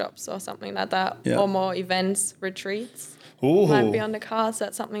workshops or something like that, or more events, retreats. Ooh. Might be on the cards.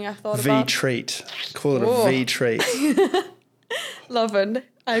 That's something I've thought about. V-treat. Call it a V-treat. Love it.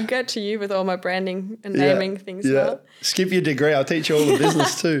 I'd get to you with all my branding and naming things now. Skip your degree. I'll teach you all the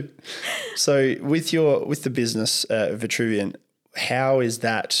business too. So with the business, Vitruvian, how is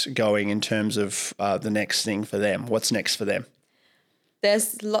that going in terms of the next thing for them? What's next for them?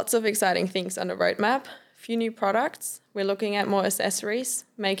 There's lots of exciting things on the roadmap. A few new products. We're looking at more accessories,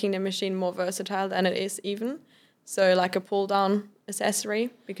 making the machine more versatile than it is even. So like a pull-down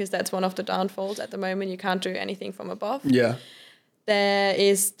accessory, because that's one of the downfalls at the moment. You can't do anything from above. Yeah. There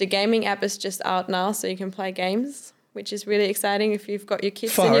is the gaming app is just out now, so you can play games, which is really exciting if you've got your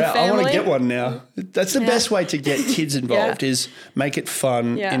kids in your family. I want to get one now. That's the best way to get kids involved is make it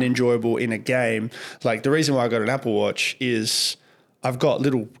fun and enjoyable in a game. Like the reason why I got an Apple Watch is I've got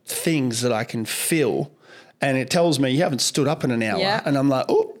little things that I can feel and it tells me you haven't stood up in an hour. Yeah. And I'm like,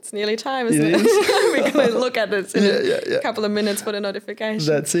 oh, it's nearly time, isn't It it? is. We're going to look at this in a couple of minutes for the notification.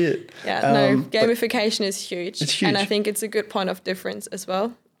 That's it. Yeah, no, gamification is huge. It's huge. And I think it's a good point of difference as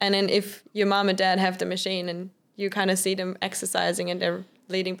well. And then if your mom and dad have the machine and you kind of see them exercising and they're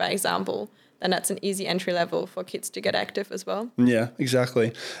leading by example, then that's an easy entry level for kids to get active as well. Yeah,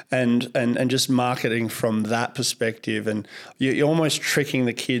 exactly. And just marketing from that perspective, and you're almost tricking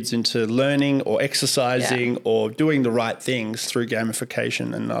the kids into learning or exercising or doing the right things through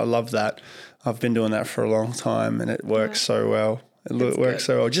gamification. And I love that. I've been doing that for a long time and it works so well. It works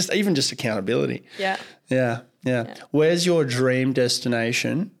so well. Just accountability. Yeah. Yeah. Where's your dream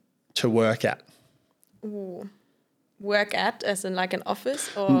destination to work at? Ooh. Work at, as in like an office,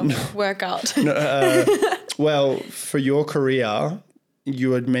 or work out? Well, for your career,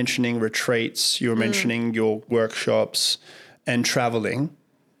 you were mentioning retreats, you were mentioning your workshops and traveling.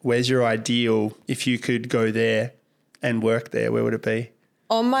 Where's your ideal, if you could go there and work there, where would it be?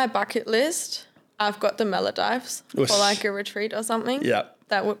 On my bucket list, I've got the Maldives for like a retreat or something. Yeah.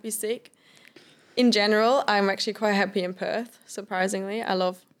 That would be sick. In general, I'm actually quite happy in Perth, surprisingly. I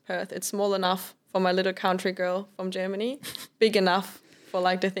love Perth. It's small enough for my little country girl from Germany, big enough for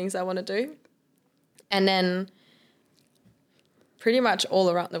like the things I want to do. And then pretty much all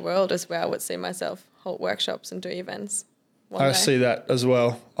around the world is where I would see myself hold workshops and do events. I see that as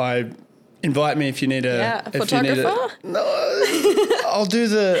well. Invite me if you need a photographer. I'll do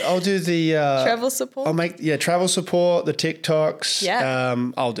the travel support. I'll make travel support, the TikToks. Yeah.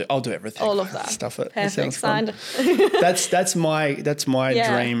 I'll do everything. All of that. Stuff it. Perfect. Signed. That's my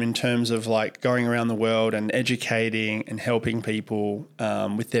dream in terms of like going around the world and educating and helping people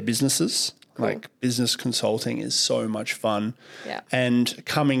with their businesses. Cool. Like business consulting is so much fun. Yeah. And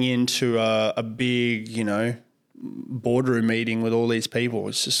coming into a big, boardroom meeting with all these people.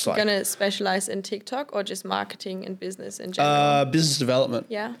 It's just like... Going to specialize in TikTok or just marketing and business in general? Business development.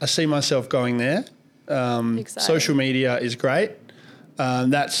 Yeah. I see myself going there. Social media is great.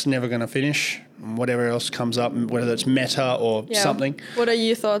 That's never going to finish. Whatever else comes up, whether it's Meta or something. What are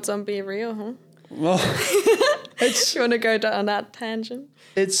your thoughts on Be Real, huh? Well, you want to go down that tangent?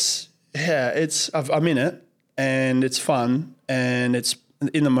 I'm in it and it's fun and it's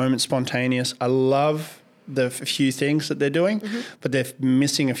in the moment spontaneous. I love the few things that they're doing, but they're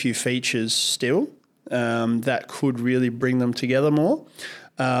missing a few features still that could really bring them together more.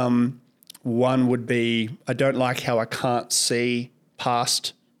 One would be, I don't like how I can't see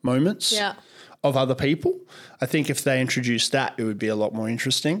past moments of other people. I think if they introduce that, it would be a lot more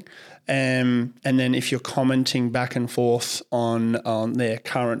interesting. And then if you're commenting back and forth on their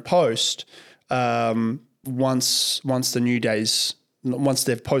current post, once the new days... Once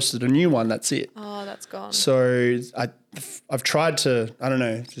they've posted a new one, that's it. Oh, that's gone. So I've tried to, I don't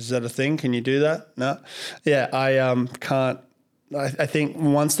know, is that a thing? Can you do that? No? Yeah, I can't. I think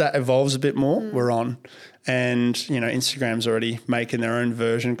once that evolves a bit more, we're on. And, Instagram's already making their own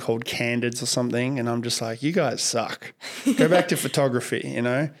version called Candids or something. And I'm just like, you guys suck. Go back to photography,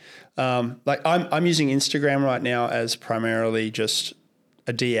 Like I'm using Instagram right now as primarily just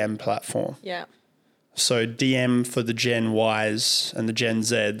a DM platform. Yeah. So DM for the Gen Ys and the Gen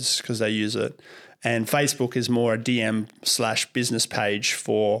Zs because they use it. And Facebook is more a DM/business page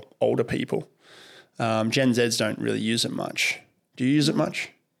for older people. Gen Zs don't really use it much. Do you use it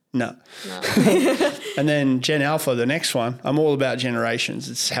much? No. And then Gen Alpha, the next one, I'm all about generations.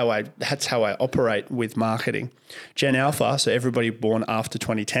 That's how I operate with marketing. Gen Alpha, so everybody born after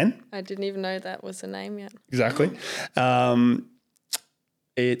 2010. I didn't even know that was the name yet. Exactly.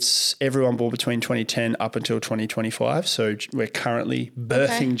 It's everyone born between 2010 up until 2025. So we're currently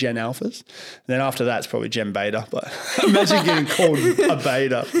birthing Gen Alphas. And then after that, it's probably Gen Beta. But imagine getting called a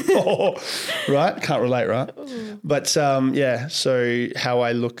beta. Right? Can't relate, right? Ooh. But so how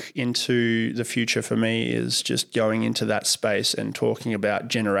I look into the future for me is just going into that space and talking about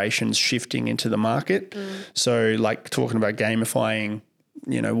generations shifting into the market. So like talking about gamifying,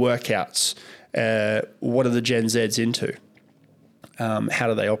 workouts. What are the Gen Zs into? How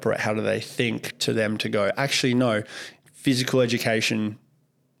do they operate? How do they think to them to go, actually, no, physical education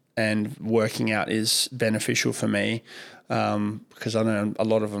and working out is beneficial for me because I know a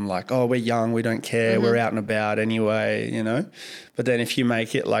lot of them like, oh, we're young, we don't care, we're out and about anyway, But then if you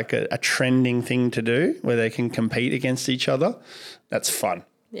make it like a trending thing to do where they can compete against each other, that's fun.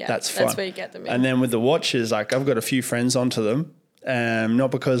 Yeah, that's fun. That's where you get them in. And then with the watches, like I've got a few friends onto them,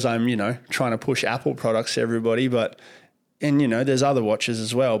 not because I'm, trying to push Apple products to everybody, but... And, there's other watches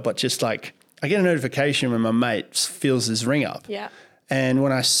as well, but just like I get a notification when my mate feels his ring up. Yeah. And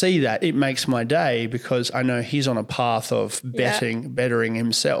when I see that, it makes my day because I know he's on a path of bettering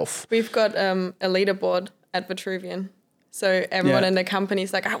himself. We've got a leaderboard at Vitruvian So everyone Yeah. in the company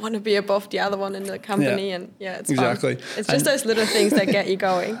is like, I want to be above the other one in the company. Yeah. And yeah, it's Exactly. fun. It's just those little things that get you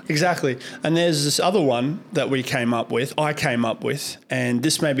going. Exactly. And there's this other one that I came up with, and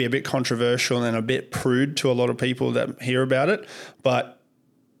this may be a bit controversial and a bit prude to a lot of people that hear about it, but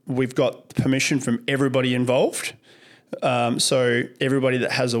we've got permission from everybody involved. So everybody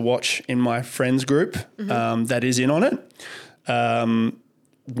that has a watch in my friends group that is in on it.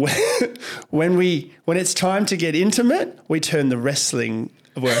 When it's time to get intimate, we turn the wrestling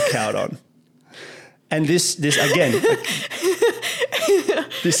workout on. And this again,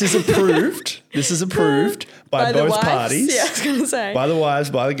 this is approved. This is approved by both wives? parties. Yeah, I was going to say. By the wives,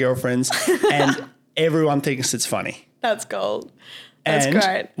 by the girlfriends, and everyone thinks it's funny. That's gold. That's and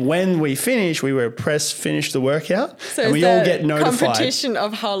great. when we finish, we finish the workout, So and we all get notified. Competition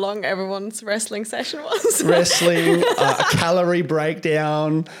of how long everyone's wrestling session was. Wrestling, a calorie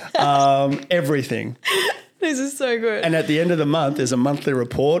breakdown, everything. This is so good. And at the end of the month, there's a monthly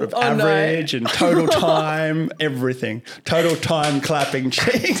report of average and total time, everything. Total time clapping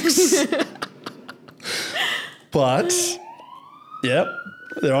cheeks. But, yep,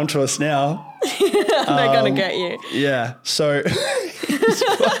 they're onto us now. They're going to get you. Yeah. So, Caleb,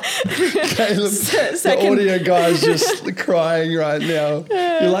 the second- audio guy's just crying right now.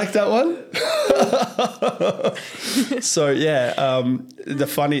 You like that one? So, yeah, the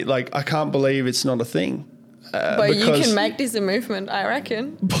funny, like, I can't believe it's not a thing. But you can make this a movement, I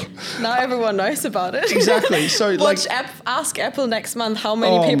reckon. Now everyone knows about it. Exactly. So, Ask Apple next month how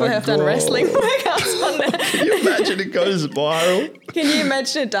many Oh people my have done God. wrestling workouts on there. Can you imagine it goes viral? Can you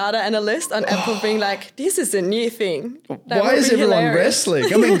imagine a data analyst on Apple being like, this is a new thing? That Why would is be everyone hilarious.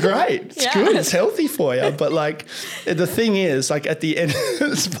 wrestling? I mean, great. It's Yeah. good. It's healthy for you. But like, the thing is, like at the end,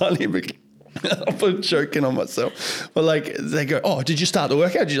 it's funny because I'm joking on myself. But like, they go, "Oh, did you start the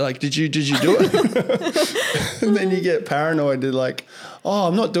workout? Did you do it?" And then you get paranoid. They're like, "Oh,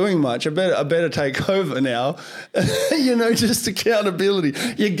 I'm not doing much. I better take over now." Just accountability.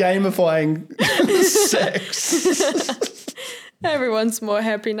 You're gamifying sex. Everyone's more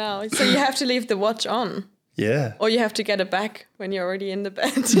happy now. So you have to leave the watch on. Yeah. Or you have to get it back when you're already in the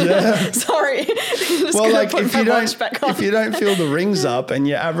bed. Yeah. Sorry. Just Well, gonna like put if my you watch back on. don't feel the rings up and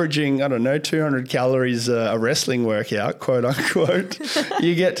you're averaging, I don't know, 200 calories a wrestling workout, quote unquote,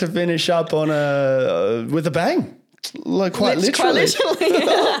 you get to finish up on with a bang. Like quite literally.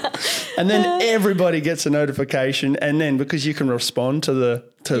 And then everybody gets a notification, and then because you can respond to the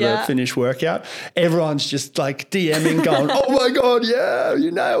finished workout, everyone's just like DMing going, "Oh my God, yeah,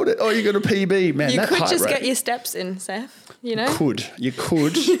 you nailed it. Oh, you got a PB, man." You that could heart just rate. get your steps in, Seth, you know? You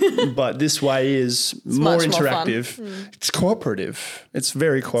could, but this way is more much more fun. interactive. It's cooperative. It's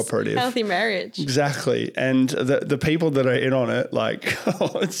very cooperative. Healthy marriage. Exactly. And the people that are in on it, like,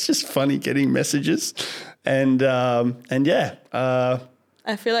 it's just funny getting messages. And yeah.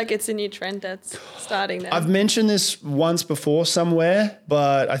 I feel like it's a new trend that's starting now. I've mentioned this once before somewhere,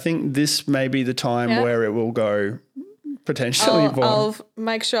 but I think this may be the time where it will go potentially. I'll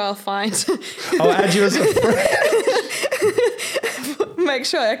make sure I'll find. I'll add you as a friend. Make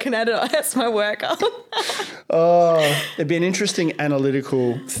sure I can add it as my workout. It'd be an interesting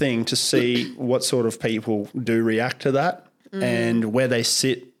analytical thing to see what sort of people do react to that and where they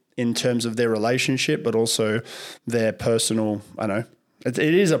sit in terms of their relationship, but also their personal, I don't know. It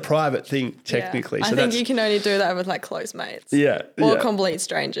is a private thing, technically. Yeah. So I think you can only do that with like close mates. Yeah. Or yeah. complete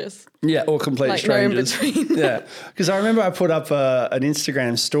strangers. Yeah, or complete Like strangers. no in between. Yeah. Because I remember I put up an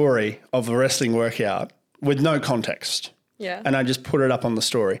Instagram story of a wrestling workout with no context. Yeah. And I just put it up on the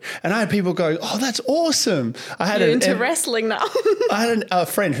story. And I had people go, "Oh, that's awesome." I had You're into wrestling now. I had a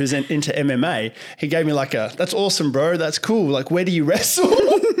friend who's into MMA. He gave me like "That's awesome, bro. That's cool. Like, where do you wrestle?"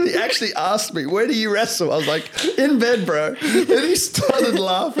 He actually asked me, "Where do you wrestle?" I was like, "In bed, bro." And he started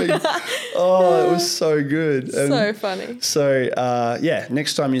laughing. Oh, it was so good. And So funny. so, yeah,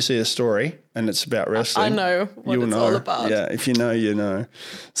 next time you see a story and it's about wrestling, I know what you'll it's know. all about. Yeah, if you know, you know.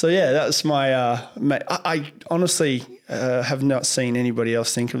 So, yeah, that was my, I honestly have not seen anybody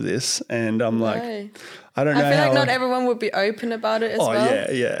else think of this. And I'm like, No. I don't know I feel how. like not everyone would be open about it as well.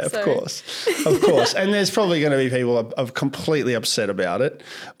 Oh, yeah, of So- course. Of course. And there's probably going to be people of completely upset about it.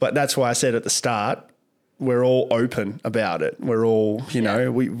 But that's why I said at the start, we're all open about it. We're all, you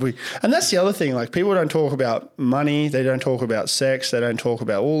know, we and that's the other thing. Like, people don't talk about money. They don't talk about sex. They don't talk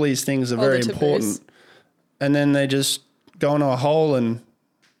about all these things that are All very the taboos. important. And then they just go into a hole and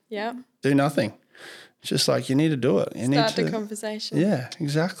Yeah. do nothing. It's just like, you need to do it. You Start need the to. conversation. Yeah,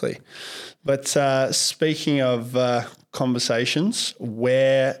 exactly. But speaking of conversations,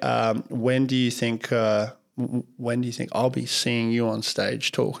 when do you think I'll be seeing you on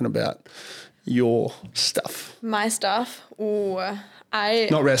stage talking about your stuff? My stuff. Ooh,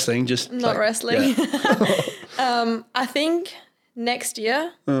 Not wrestling, just not wrestling. Yeah. I think next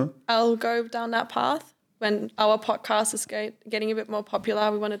year I'll go down that path when our podcast is getting a bit more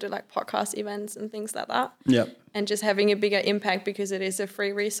popular. We want to do like podcast events and things like that. Yeah. And just having a bigger impact because it is a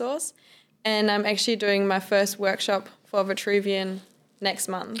free resource. And I'm actually doing my first workshop for Vitruvian next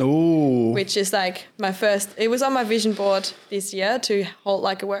month. Ooh. Which is like it was on my vision board this year to hold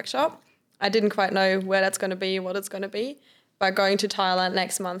like a workshop. I didn't quite know where that's going to be, what it's going to be, but going to Thailand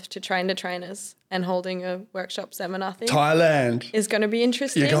next month to train the trainers and holding a workshop seminar thing Thailand. is going to be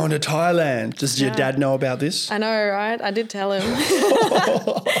interesting. You're going to Thailand. Does your dad know about this? I know, right? I did tell him.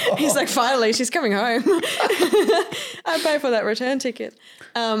 He's like, finally, she's coming home. I pay for that return ticket.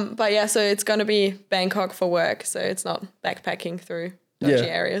 But yeah, so it's going to be Bangkok for work. So it's not backpacking through dodgy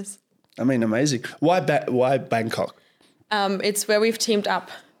areas. I mean, amazing. Why Bangkok? It's where we've teamed up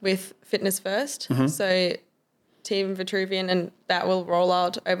with Fitness First. So Team Vitruvian, and that will roll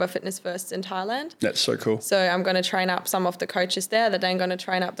out over Fitness First in Thailand. That's so cool. So I'm going to train up some of the coaches there. They're then going to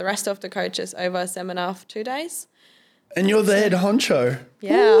train up the rest of the coaches over a seminar for 2 days. And you're the head honcho.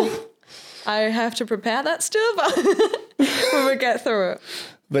 Yeah. Woo. I have to prepare that still, but we will get through it.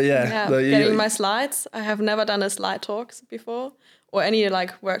 But yeah. Getting my slides. I have never done a slide talks before or any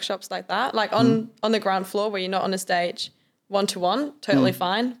like workshops like that. Like on the ground floor where you're not on a stage, one-to-one, totally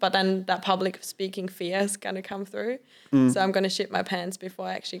fine. But then that public speaking fear is going to come through. So I'm going to shit my pants before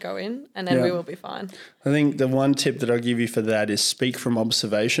I actually go in, and then we will be fine. I think the one tip that I'll give you for that is speak from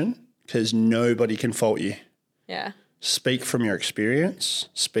observation, because nobody can fault you. Yeah. Speak from your experience.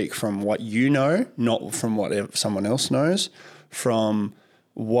 Speak from what you know, not from what someone else knows, from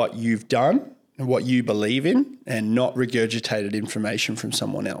what you've done and what you believe in, and not regurgitated information from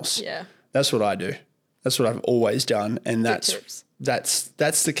someone else. Yeah. That's what I do. That's what I've always done, and tips. that's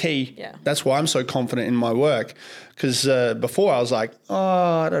the key. Yeah. That's why I'm so confident in my work, because before I was like,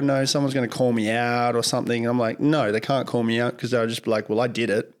 I don't know, someone's going to call me out or something. I'm like, no, they can't call me out, because they'll just be like, well, I did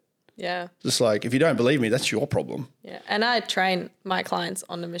it. Yeah. Just like, if you don't believe me, that's your problem. Yeah. And I train my clients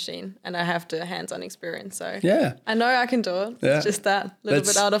on the machine, and I have the hands-on experience. So Yeah. I know I can do it. Yeah. It's just that little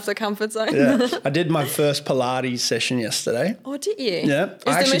bit out of the comfort zone. Yeah. I did my first Pilates session yesterday. Oh, did you? Yeah.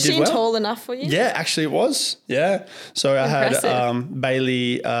 Is the machine tall enough for you? Yeah, actually it was. Yeah. So I Impressive. had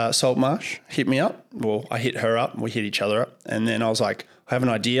Bailey Saltmarsh hit me up. Well, I hit her up. We hit each other up. And then I was like, I have an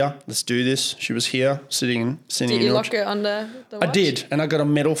idea. Let's do this. She was here sitting Did in you your lock it on the watch? I did, and I got a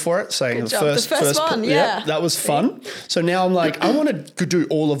medal for it, saying Good job. The first one, yeah. That was fun. So now I'm like, I want to do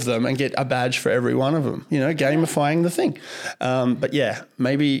all of them and get a badge for every one of them, gamifying the thing. But yeah,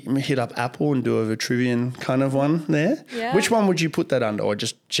 maybe hit up Apple and do a Vitruvian kind of one there. Yeah. Which one would you put that under, or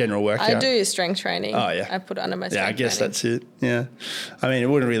just general workout? I do strength training. Oh, yeah. I put it under my strength Yeah, I guess training. that's it. Yeah. I mean, it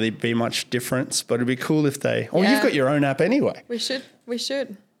wouldn't really be much difference, but it'd be cool if they... Oh, Yeah. you've got your own app anyway. We should.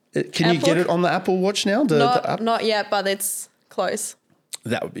 Can you get it on the Apple Watch now? The app? Not yet, but it's close.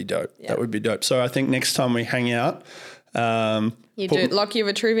 That would be dope. Yeah. That would be dope. So I think next time we hang out... You do lock your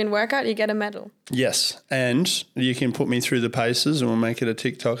Vitruvian workout, you get a medal. Yes, and you can put me through the paces and we'll make it a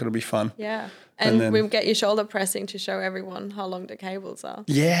TikTok. It'll be fun. Yeah. And And then- we'll get you shoulder pressing to show everyone how long the cables are.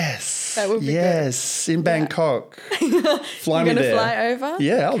 Yes. That would be yes, in Bangkok. Fly You're me going to there. fly over?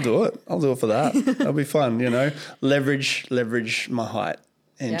 Yeah, I'll do it. I'll do it for that. That'll be fun, Leverage my height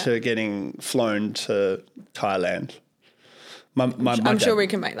into getting flown to Thailand. I'm sure we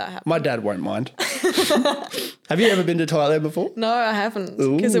can make that happen. My dad won't mind. Have you ever been to Thailand before? No, I haven't,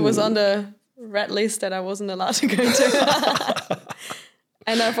 because it was on the red list that I wasn't allowed to go to.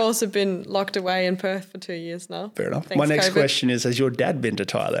 And I've also been locked away in Perth for 2 years now. Fair enough. Thanks, My next COVID. question is, has your dad been to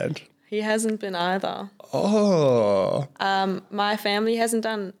Thailand? He hasn't been either. Oh, My family hasn't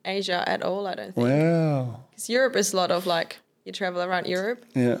done Asia at all, I don't think. wow. Because Europe is a lot of you travel around Europe.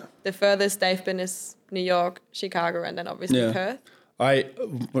 Yeah. The furthest they've been is New York, Chicago, and then obviously Yeah. Perth.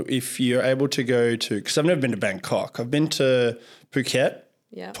 If you're able to go to, because I've never been to Bangkok. I've been to Phuket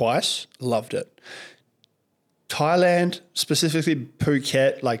twice. Loved it. Thailand, specifically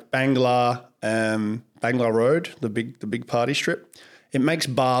Phuket, like Bangla Road, the big party strip. It makes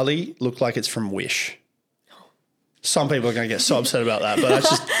Bali look like it's from Wish. Some people are going to get so upset about that, but that's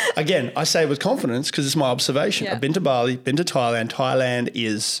just, again, I say it with confidence because it's my observation. Yeah. I've been to Bali, been to Thailand. Thailand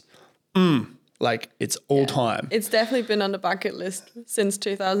is, it's all time. It's definitely been on the bucket list since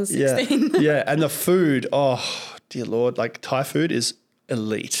Yeah, 2016. yeah, and the food, oh dear Lord, like Thai food is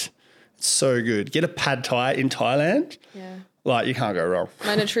elite. It's so good. Get a pad Thai in Thailand, Yeah. like you can't go wrong.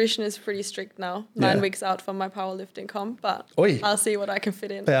 My nutrition is pretty strict now. 9 weeks out from my powerlifting comp, but Oi. I'll see what I can fit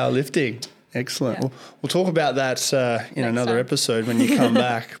in. Powerlifting. Excellent. Yeah. We'll talk about that in another time. episode when you come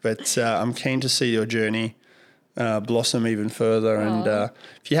back. But I'm keen to see your journey blossom even further. And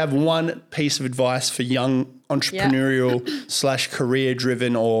if you have one piece of advice for young entrepreneurial / career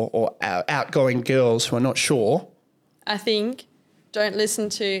driven or outgoing girls who are not sure, I think don't listen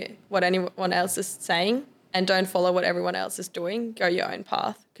to what anyone else is saying and don't follow what everyone else is doing. Go your own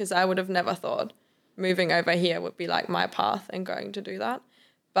path, because I would have never thought moving over here would be like my path and going to do that.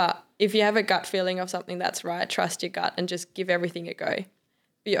 But if you have a gut feeling of something that's right, trust your gut and just give everything a go.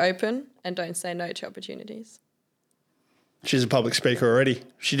 Be open and don't say no to opportunities. she's a public speaker already.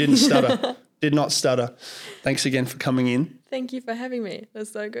 She didn't stutter. Did not stutter. Thanks again for coming in. Thank you for having me.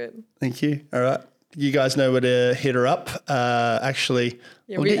 That's so good. Thank you. All right. You guys know where to hit her up. Actually,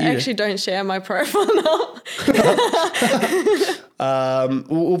 Yeah, we'll we get you actually don't share my profile now.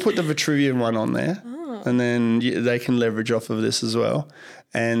 we'll put the Vitruvian one on there, and then they can leverage off of this as well,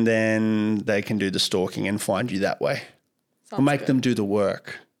 and then they can do the stalking and find you that way. We'll make them do the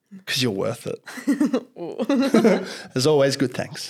work because you're worth it. As always, good thanks.